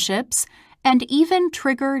relationships, and even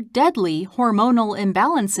trigger deadly hormonal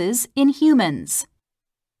imbalances in humans.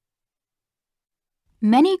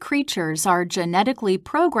 Many creatures are genetically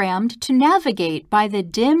programmed to navigate by the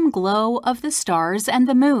dim glow of the stars and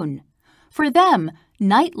the moon. For them,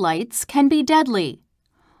 night lights can be deadly.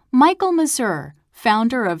 Michael Mazur,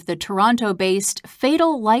 founder of the Toronto-based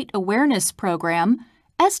Fatal Light Awareness Program,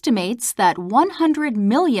 estimates that 100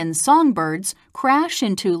 million songbirds crash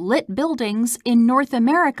into lit buildings in North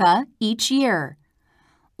America each year.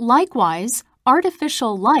 Likewise,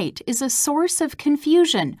 artificial light is a source of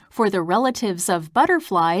confusion for the relatives of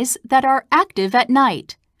butterflies that are active at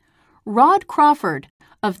night. Rod Crawford,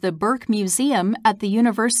 of the Burke Museum at the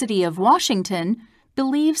University of Washington,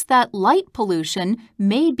 believes that light pollution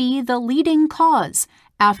may be the leading cause,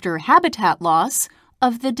 after habitat loss,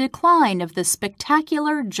 of the decline of the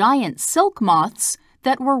spectacular giant silk moths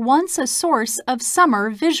that were once a source of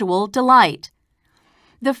summer visual delight.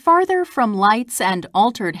 The farther from lights and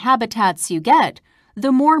altered habitats you get,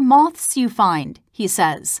 the more moths you find, he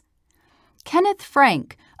says. Kenneth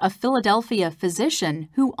Frank, a Philadelphia physician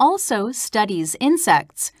who also studies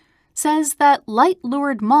insects, says that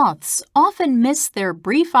light-lured moths often miss their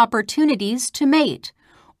brief opportunities to mate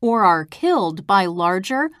or are killed by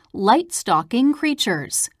larger, light-stalking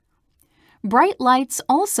creatures. Bright lights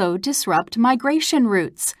also disrupt migration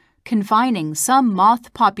routes, confining some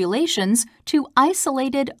moth populations to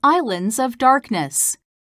isolated islands of darkness.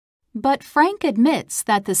 But Frank admits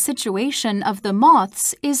that the situation of the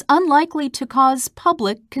moths is unlikely to cause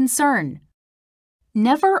public concern.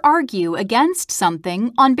 Never argue against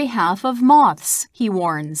something on behalf of moths, he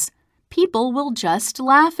warns. People will just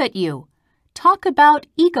laugh at you. Talk about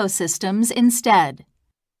ecosystems instead.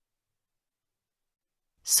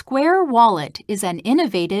 Square Wallet is an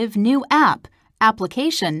innovative new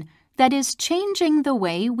application that is changing the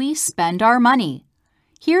way we spend our money.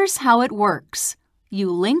 Here's how it works.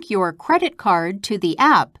 You link your credit card to the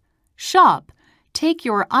app, shop, take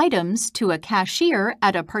your items to a cashier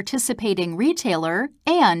at a participating retailer,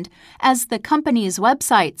 and, as the company's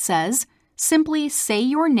website says, simply say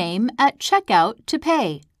your name at checkout to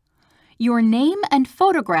pay. Your name and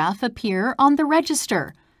photograph appear on the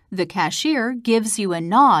register. The cashier gives you a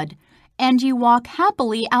nod, and you walk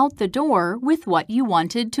happily out the door with what you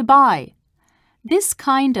wanted to buy. This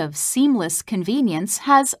kind of seamless convenience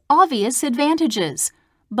has obvious advantages,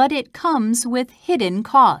 but it comes with hidden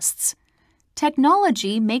costs.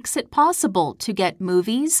 Technology makes it possible to get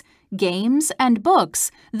movies, games, and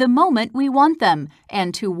books the moment we want them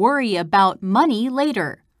and to worry about money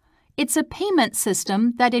later. It's a payment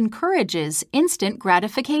system that encourages instant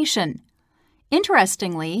gratification.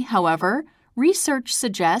 Interestingly, however, research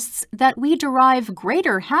suggests that we derive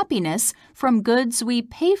greater happiness from goods we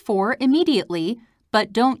pay for immediately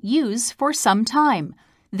but don't use for some time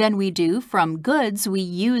than we do from goods we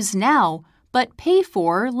use now but pay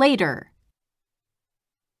for later.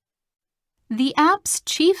 The app's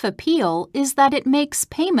chief appeal is that it makes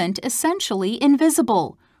payment essentially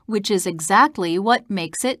invisible, which is exactly what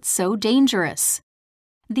makes it so dangerous.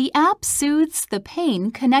 The app soothes the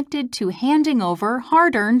pain connected to handing over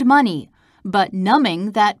hard-earned money, but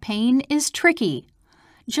numbing that pain is tricky.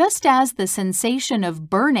 Just as the sensation of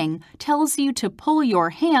burning tells you to pull your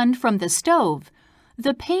hand from the stove,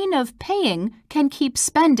 the pain of paying can keep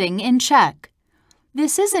spending in check.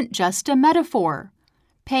 This isn't just a metaphor.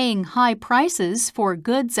 Paying high prices for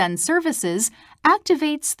goods and services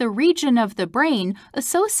activates the region of the brain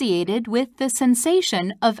associated with the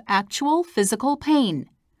sensation of actual physical pain.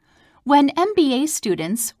 When MBA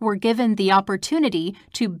students were given the opportunity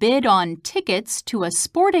to bid on tickets to a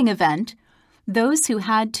sporting event, those who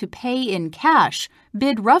had to pay in cash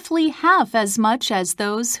bid roughly half as much as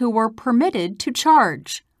those who were permitted to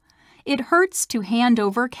charge. It hurts to hand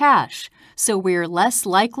over cash, so we're less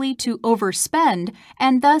likely to overspend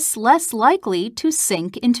and thus less likely to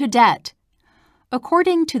sink into debt.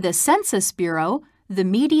 According to the Census Bureau, the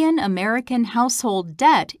median American household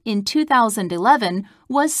debt in 2011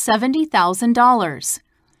 was $70,000.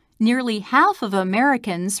 Nearly half of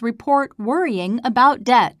Americans report worrying about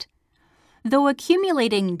debt. Though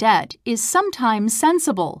accumulating debt is sometimes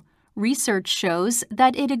sensible, research shows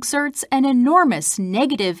that it exerts an enormous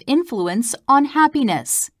negative influence on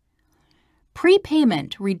happiness.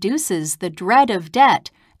 Prepayment reduces the dread of debt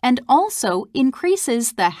and also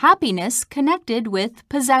increases the happiness connected with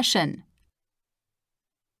possession.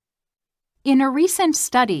 In a recent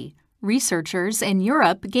study, researchers in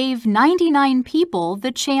Europe gave 99 people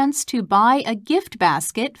the chance to buy a gift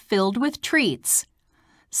basket filled with treats.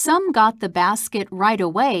 Some got the basket right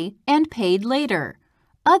away and paid later.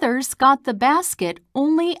 Others got the basket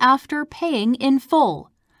only after paying in full.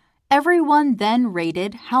 Everyone then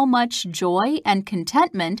rated how much joy and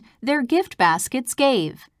contentment their gift baskets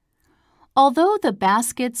gave. Although the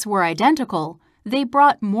baskets were identical, they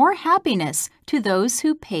brought more happiness to those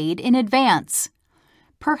who paid in advance.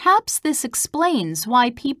 Perhaps this explains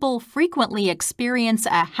why people frequently experience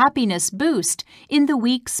a happiness boost in the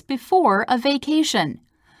weeks before a vacation.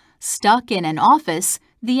 Stuck in an office,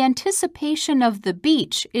 the anticipation of the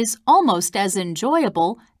beach is almost as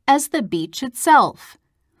enjoyable as the beach itself.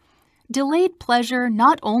 Delayed pleasure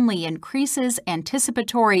not only increases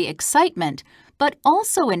anticipatory excitement, but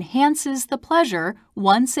also enhances the pleasure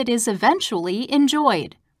once it is eventually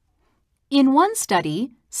enjoyed. In one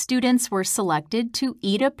study, students were selected to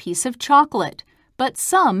eat a piece of chocolate, but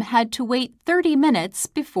some had to wait 30 minutes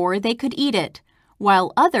before they could eat it,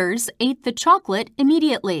 while others ate the chocolate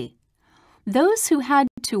immediately. Those who had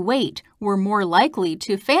to wait were more likely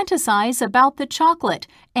to fantasize about the chocolate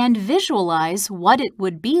and visualize what it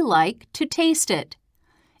would be like to taste it.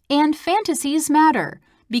 And fantasies matter,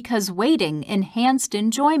 because waiting enhanced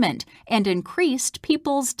enjoyment and increased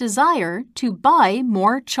people's desire to buy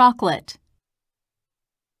more chocolate.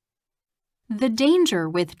 The danger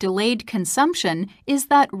with delayed consumption is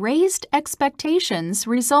that raised expectations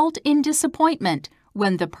result in disappointment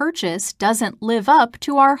when the purchase doesn't live up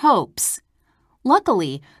to our hopes.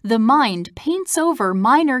 Luckily, the mind paints over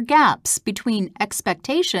minor gaps between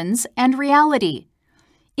expectations and reality.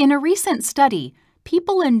 In a recent study,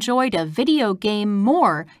 people enjoyed a video game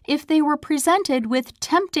more if they were presented with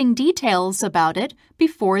tempting details about it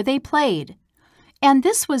before they played. And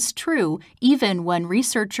this was true even when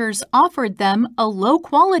researchers offered them a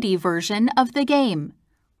low-quality version of the game.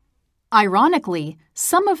 Ironically,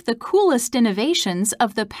 some of the coolest innovations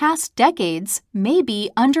of the past decades may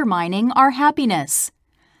be undermining our happiness.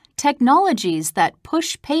 Technologies that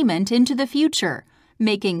push payment into the future,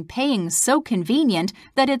 making paying so convenient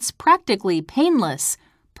that it's practically painless,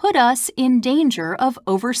 put us in danger of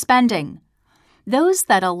overspending. Those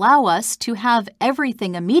that allow us to have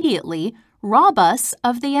everything immediately rob us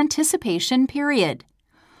of the anticipation period.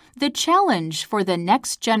 The challenge for the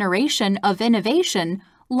next generation of innovation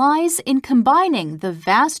lies in combining the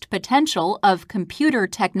vast potential of computer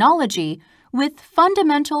technology with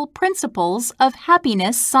fundamental principles of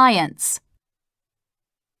happiness science.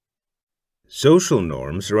 Social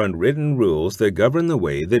norms are unwritten rules that govern the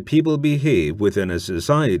way that people behave within a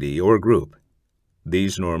society or group.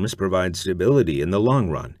 These norms provide stability in the long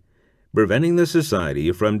run, preventing the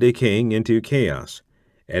society from decaying into chaos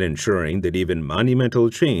and ensuring that even monumental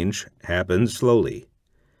change happens slowly.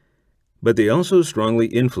 But they also strongly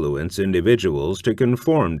influence individuals to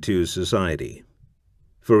conform to society.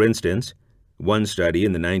 For instance, one study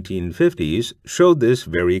in the 1950s showed this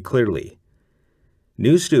very clearly.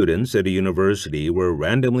 New students at a university were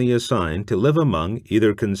randomly assigned to live among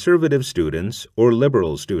either conservative students or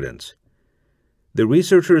liberal students. The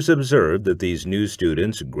researchers observed that these new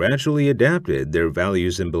students gradually adapted their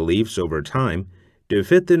values and beliefs over time to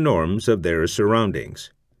fit the norms of their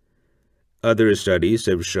surroundings. Other studies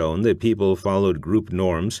have shown that people followed group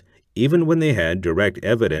norms even when they had direct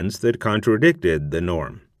evidence that contradicted the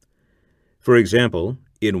norm. For example,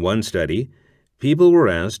 in one study, people were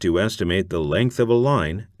asked to estimate the length of a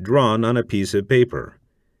line drawn on a piece of paper.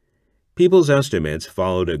 People's estimates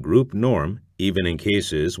followed a group norm even in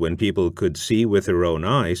cases when people could see with their own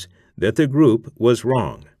eyes that the group was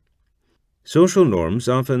wrong. Social norms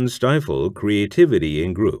often stifle creativity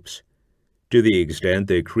in groups. To the extent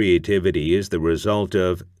that creativity is the result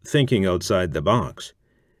of thinking outside the box,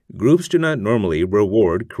 groups do not normally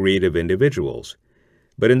reward creative individuals,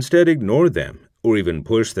 but instead ignore them or even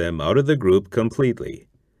push them out of the group completely.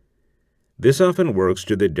 This often works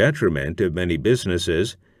to the detriment of many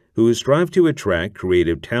businesses who strive to attract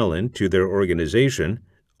creative talent to their organization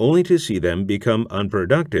only to see them become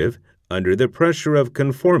unproductive under the pressure of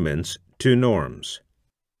conformance to norms.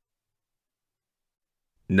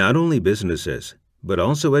 Not only businesses, but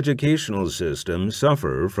also educational systems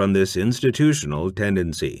suffer from this institutional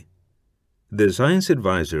tendency. The science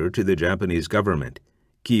advisor to the Japanese government,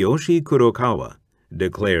 Kiyoshi Kurokawa,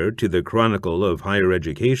 declared to the Chronicle of Higher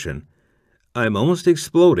Education, "I'm almost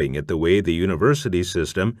exploding at the way the university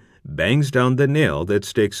system bangs down the nail that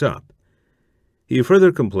sticks up." He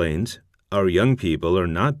further complains, "Our young people are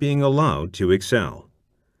not being allowed to excel."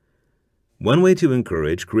 One way to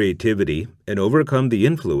encourage creativity and overcome the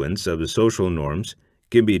influence of social norms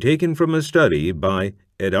can be taken from a study by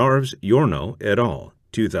Edarves Yorno et al.,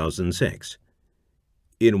 2006.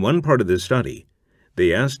 In one part of the study,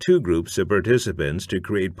 they asked two groups of participants to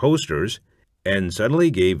create posters and suddenly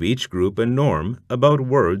gave each group a norm about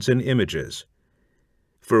words and images.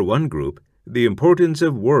 For one group, the importance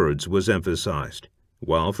of words was emphasized,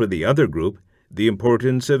 while for the other group, the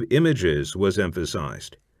importance of images was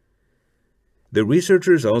emphasized. The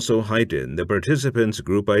researchers also heightened the participants'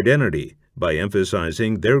 group identity by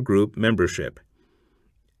emphasizing their group membership.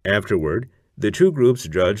 Afterward, the two groups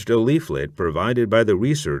judged a leaflet provided by the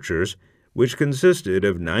researchers, which consisted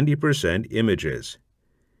of 90% images.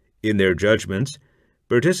 In their judgments,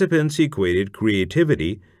 participants equated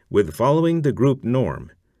creativity with following the group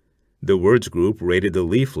norm. The words group rated the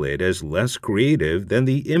leaflet as less creative than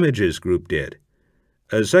the images group did.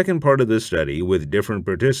 A second part of the study with different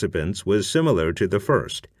participants was similar to the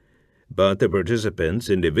first, but the participants'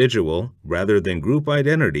 individual rather than group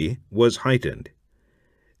identity was heightened.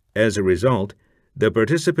 As a result, the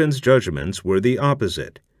participants' judgments were the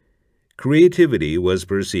opposite. Creativity was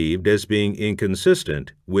perceived as being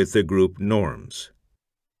inconsistent with the group norms.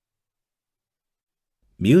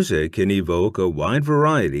 Music can evoke a wide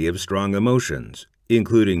variety of strong emotions,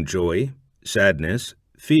 including joy, sadness,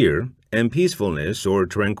 fear, and peacefulness or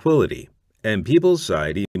tranquility, and people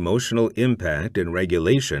cite emotional impact and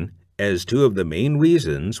regulation as two of the main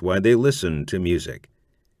reasons why they listen to music.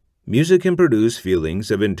 Music can produce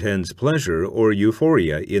feelings of intense pleasure or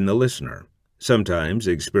euphoria in the listener, sometimes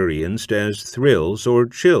experienced as thrills or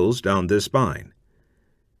chills down the spine.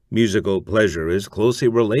 Musical pleasure is closely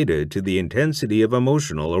related to the intensity of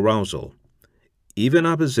emotional arousal. Even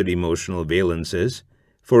opposite emotional valences,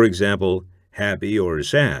 for example, happy or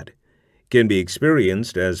sad, can be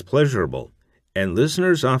experienced as pleasurable, and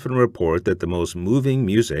listeners often report that the most moving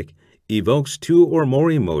music evokes two or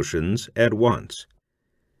more emotions at once.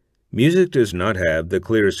 Music does not have the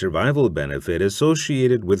clear survival benefit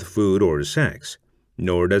associated with food or sex,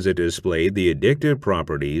 nor does it display the addictive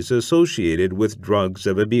properties associated with drugs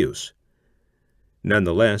of abuse.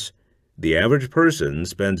 Nonetheless, the average person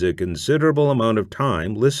spends a considerable amount of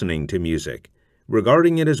time listening to music,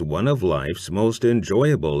 regarding it as one of life's most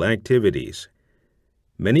enjoyable activities.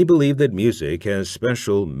 Many believe that music has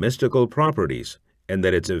special mystical properties and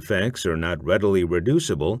that its effects are not readily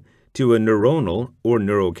reducible to a neuronal or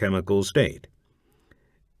neurochemical state.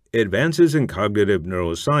 Advances in cognitive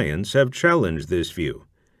neuroscience have challenged this view,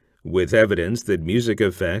 with evidence that music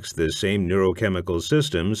affects the same neurochemical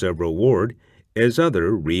systems of reward as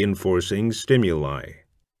other reinforcing stimuli.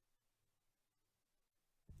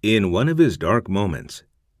 In one of his dark moments,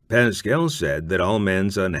 Pascal said that all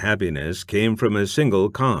men's unhappiness came from a single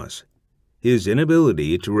cause: his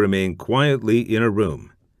inability to remain quietly in a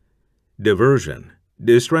room. Diversion,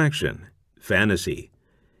 distraction, fantasy,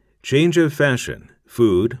 change of fashion,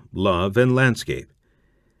 food, love, and landscape.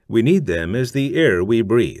 We need them as the air we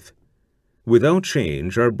breathe. Without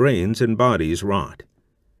change, our brains and bodies rot.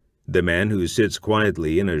 The man who sits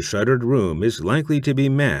quietly in a shuttered room is likely to be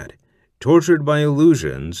mad, tortured by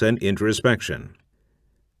illusions and introspection.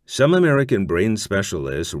 Some American brain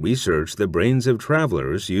specialists researched the brains of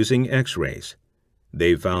travelers using X-rays.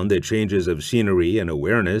 They found that changes of scenery and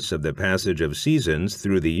awareness of the passage of seasons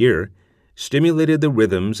through the year stimulated the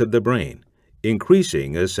rhythms of the brain,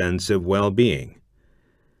 increasing a sense of well-being.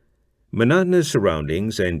 Monotonous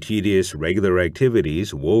surroundings and tedious regular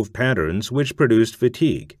activities wove patterns which produced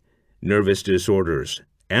fatigue, nervous disorders,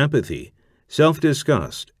 apathy,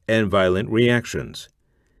 self-disgust, and violent reactions.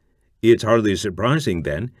 It's hardly surprising,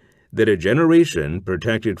 then, that a generation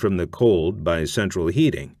protected from the cold by central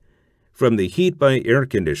heating from the heat by air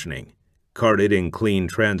conditioning, carted in clean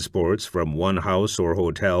transports from one house or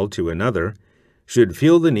hotel to another, should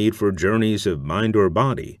feel the need for journeys of mind or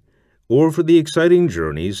body, or for the exciting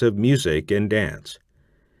journeys of music and dance.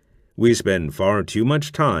 We spend far too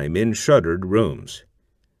much time in shuttered rooms.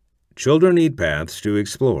 Children need paths to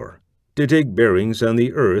explore, to take bearings on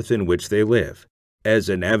the earth in which they live, as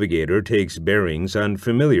a navigator takes bearings on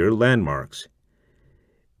familiar landmarks.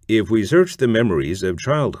 If we search the memories of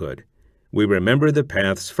childhood, we remember the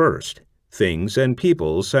paths first, things and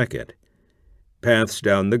people second. Paths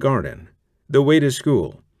down the garden, the way to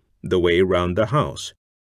school, the way round the house,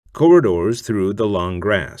 corridors through the long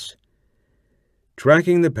grass.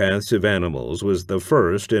 Tracking the paths of animals was the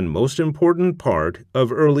first and most important part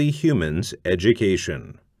of early humans'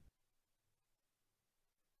 education.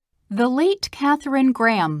 The late Katharine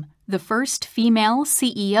Graham, the first female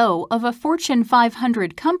CEO of a Fortune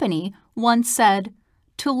 500 company, once said,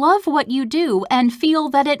 "To love what you do and feel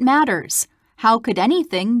that it matters. How could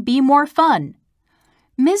anything be more fun?"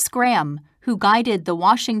 Ms. Graham, who guided the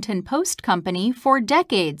Washington Post Company for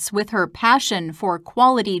decades with her passion for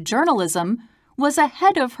quality journalism, was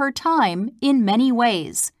ahead of her time in many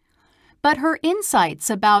ways. But her insights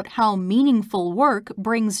about how meaningful work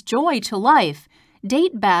brings joy to life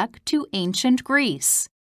date back to ancient Greece.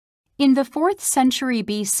 In the 4th century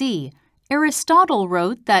BC, Aristotle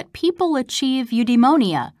wrote that people achieve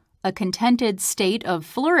eudaimonia, a contented state of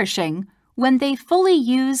flourishing, when they fully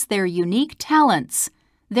use their unique talents,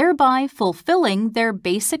 thereby fulfilling their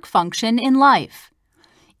basic function in life.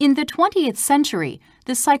 In the 20th century,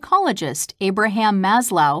 the psychologist Abraham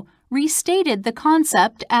Maslow restated the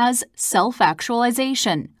concept as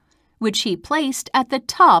self-actualization, which he placed at the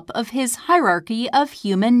top of his hierarchy of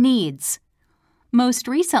human needs. Most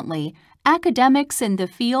recently, academics in the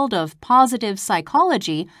field of positive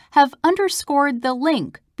psychology have underscored the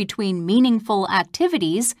link between meaningful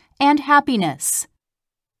activities and happiness.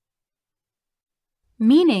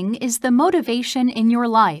 Meaning is the motivation in your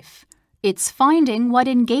life. It's finding what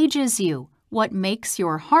engages you, what makes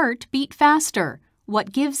your heart beat faster,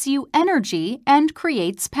 what gives you energy and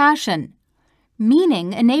creates passion.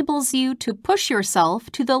 Meaning enables you to push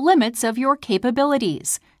yourself to the limits of your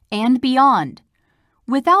capabilities and beyond.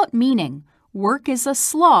 Without meaning, work is a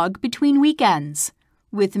slog between weekends.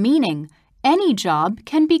 With meaning, any job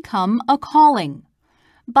can become a calling.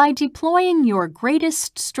 By deploying your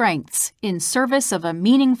greatest strengths in service of a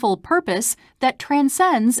meaningful purpose that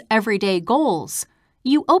transcends everyday goals,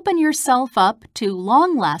 you open yourself up to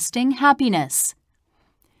long-lasting happiness.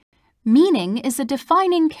 Meaning is a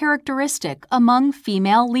defining characteristic among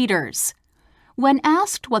female leaders. When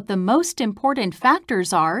asked what the most important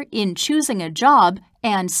factors are in choosing a job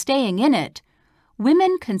and staying in it,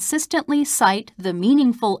 women consistently cite the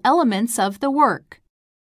meaningful elements of the work.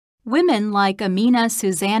 Women like Amina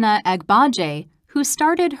Susanna Agbaje, who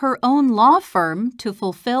started her own law firm to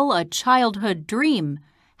fulfill a childhood dream,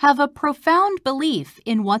 have a profound belief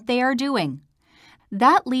in what they are doing.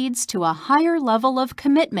 That leads to a higher level of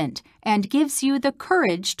commitment and gives you the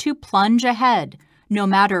courage to plunge ahead, no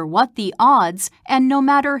matter what the odds and no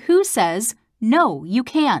matter who says, "No, you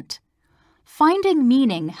can't." Finding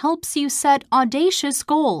meaning helps you set audacious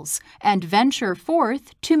goals and venture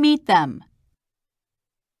forth to meet them.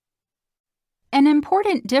 An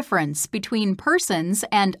important difference between persons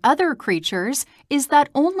and other creatures is that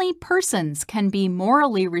only persons can be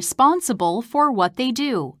morally responsible for what they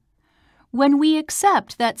do. When we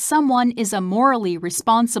accept that someone is a morally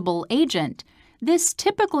responsible agent, this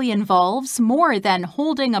typically involves more than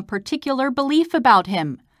holding a particular belief about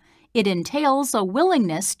him. It entails a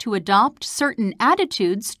willingness to adopt certain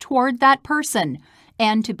attitudes toward that person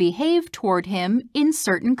and to behave toward him in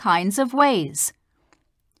certain kinds of ways.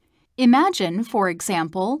 Imagine, for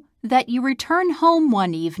example, that you return home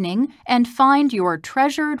one evening and find your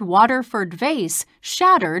treasured Waterford vase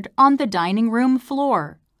shattered on the dining room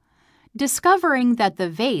floor. Discovering that the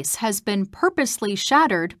vase has been purposely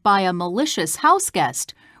shattered by a malicious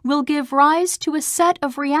houseguest will give rise to a set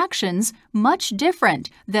of reactions much different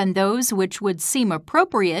than those which would seem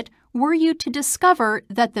appropriate were you to discover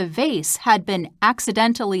that the vase had been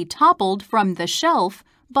accidentally toppled from the shelf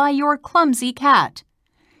by your clumsy cat.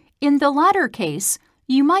 In the latter case,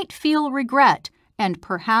 you might feel regret and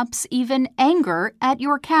perhaps even anger at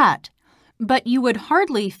your cat. But you would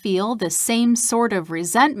hardly feel the same sort of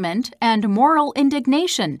resentment and moral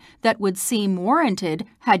indignation that would seem warranted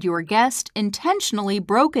had your guest intentionally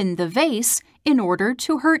broken the vase in order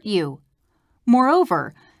to hurt you.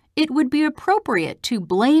 Moreover, it would be appropriate to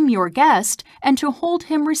blame your guest and to hold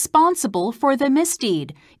him responsible for the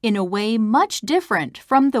misdeed in a way much different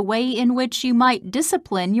from the way in which you might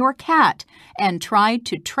discipline your cat and try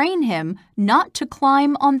to train him not to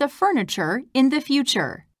climb on the furniture in the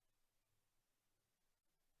future.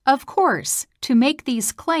 Of course, to make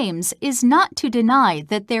these claims is not to deny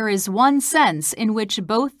that there is one sense in which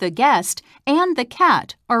both the guest and the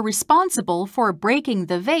cat are responsible for breaking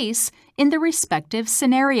the vase in the respective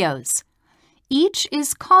scenarios. Each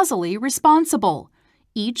is causally responsible.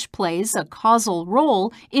 Each plays a causal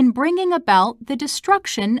role in bringing about the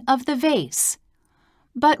destruction of the vase.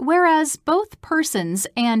 But whereas both persons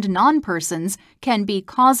and non-persons can be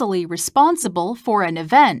causally responsible for an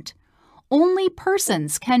event, only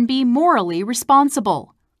persons can be morally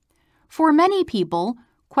responsible. For many people,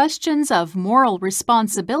 questions of moral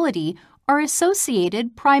responsibility are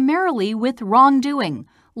associated primarily with wrongdoing,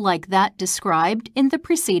 like that described in the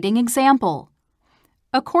preceding example.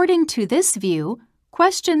 According to this view,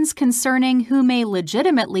 questions concerning who may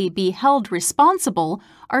legitimately be held responsible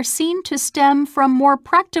are seen to stem from more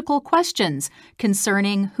practical questions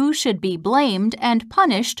concerning who should be blamed and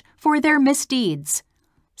punished for their misdeeds.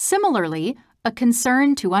 Similarly, a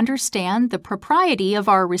concern to understand the propriety of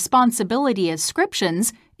our responsibility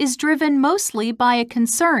ascriptions is driven mostly by a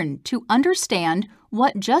concern to understand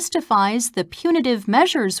what justifies the punitive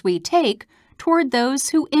measures we take toward those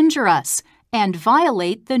who injure us and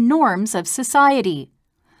violate the norms of society.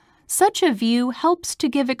 Such a view helps to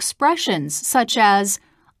give expressions such as,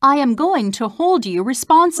 "I am going to hold you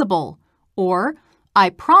responsible," or "I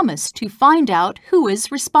promise to find out who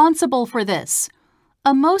is responsible for this,"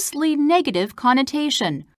 a mostly negative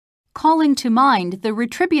connotation, calling to mind the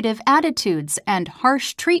retributive attitudes and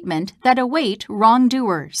harsh treatment that await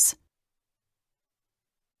wrongdoers.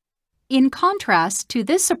 In contrast to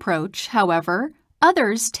this approach, however,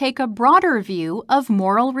 others take a broader view of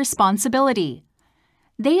moral responsibility.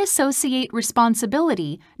 They associate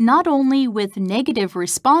responsibility not only with negative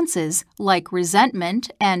responses like resentment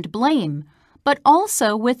and blame, but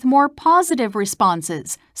also with more positive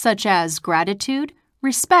responses such as gratitude,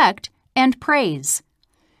 respect, and praise.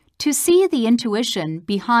 To see the intuition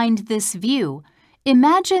behind this view,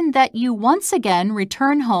 imagine that you once again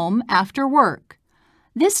return home after work.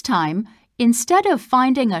 This time, instead of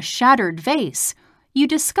finding a shattered vase, you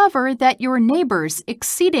discover that your neighbor's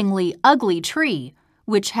exceedingly ugly tree,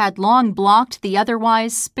 which had long blocked the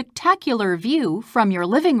otherwise spectacular view from your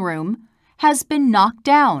living room, has been knocked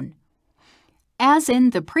down. As in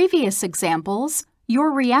the previous examples,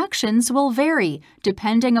 your reactions will vary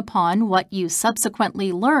depending upon what you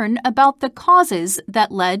subsequently learn about the causes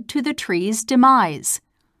that led to the tree's demise.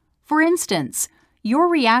 For instance, your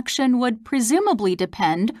reaction would presumably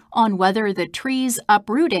depend on whether the tree's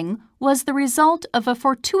uprooting was the result of a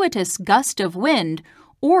fortuitous gust of wind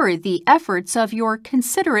or the efforts of your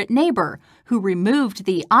considerate neighbor who removed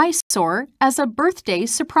the eyesore as a birthday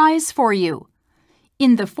surprise for you.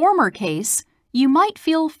 In the former case, you might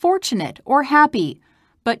feel fortunate or happy,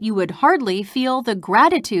 but you would hardly feel the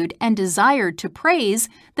gratitude and desire to praise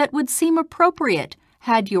that would seem appropriate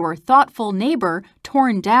had your thoughtful neighbor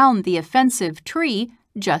torn down the offensive tree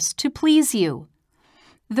just to please you.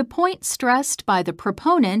 The point stressed by the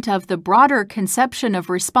proponent of the broader conception of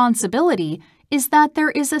responsibility is that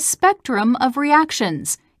there is a spectrum of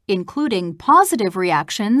reactions, including positive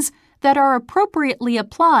reactions, that are appropriately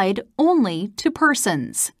applied only to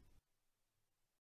persons.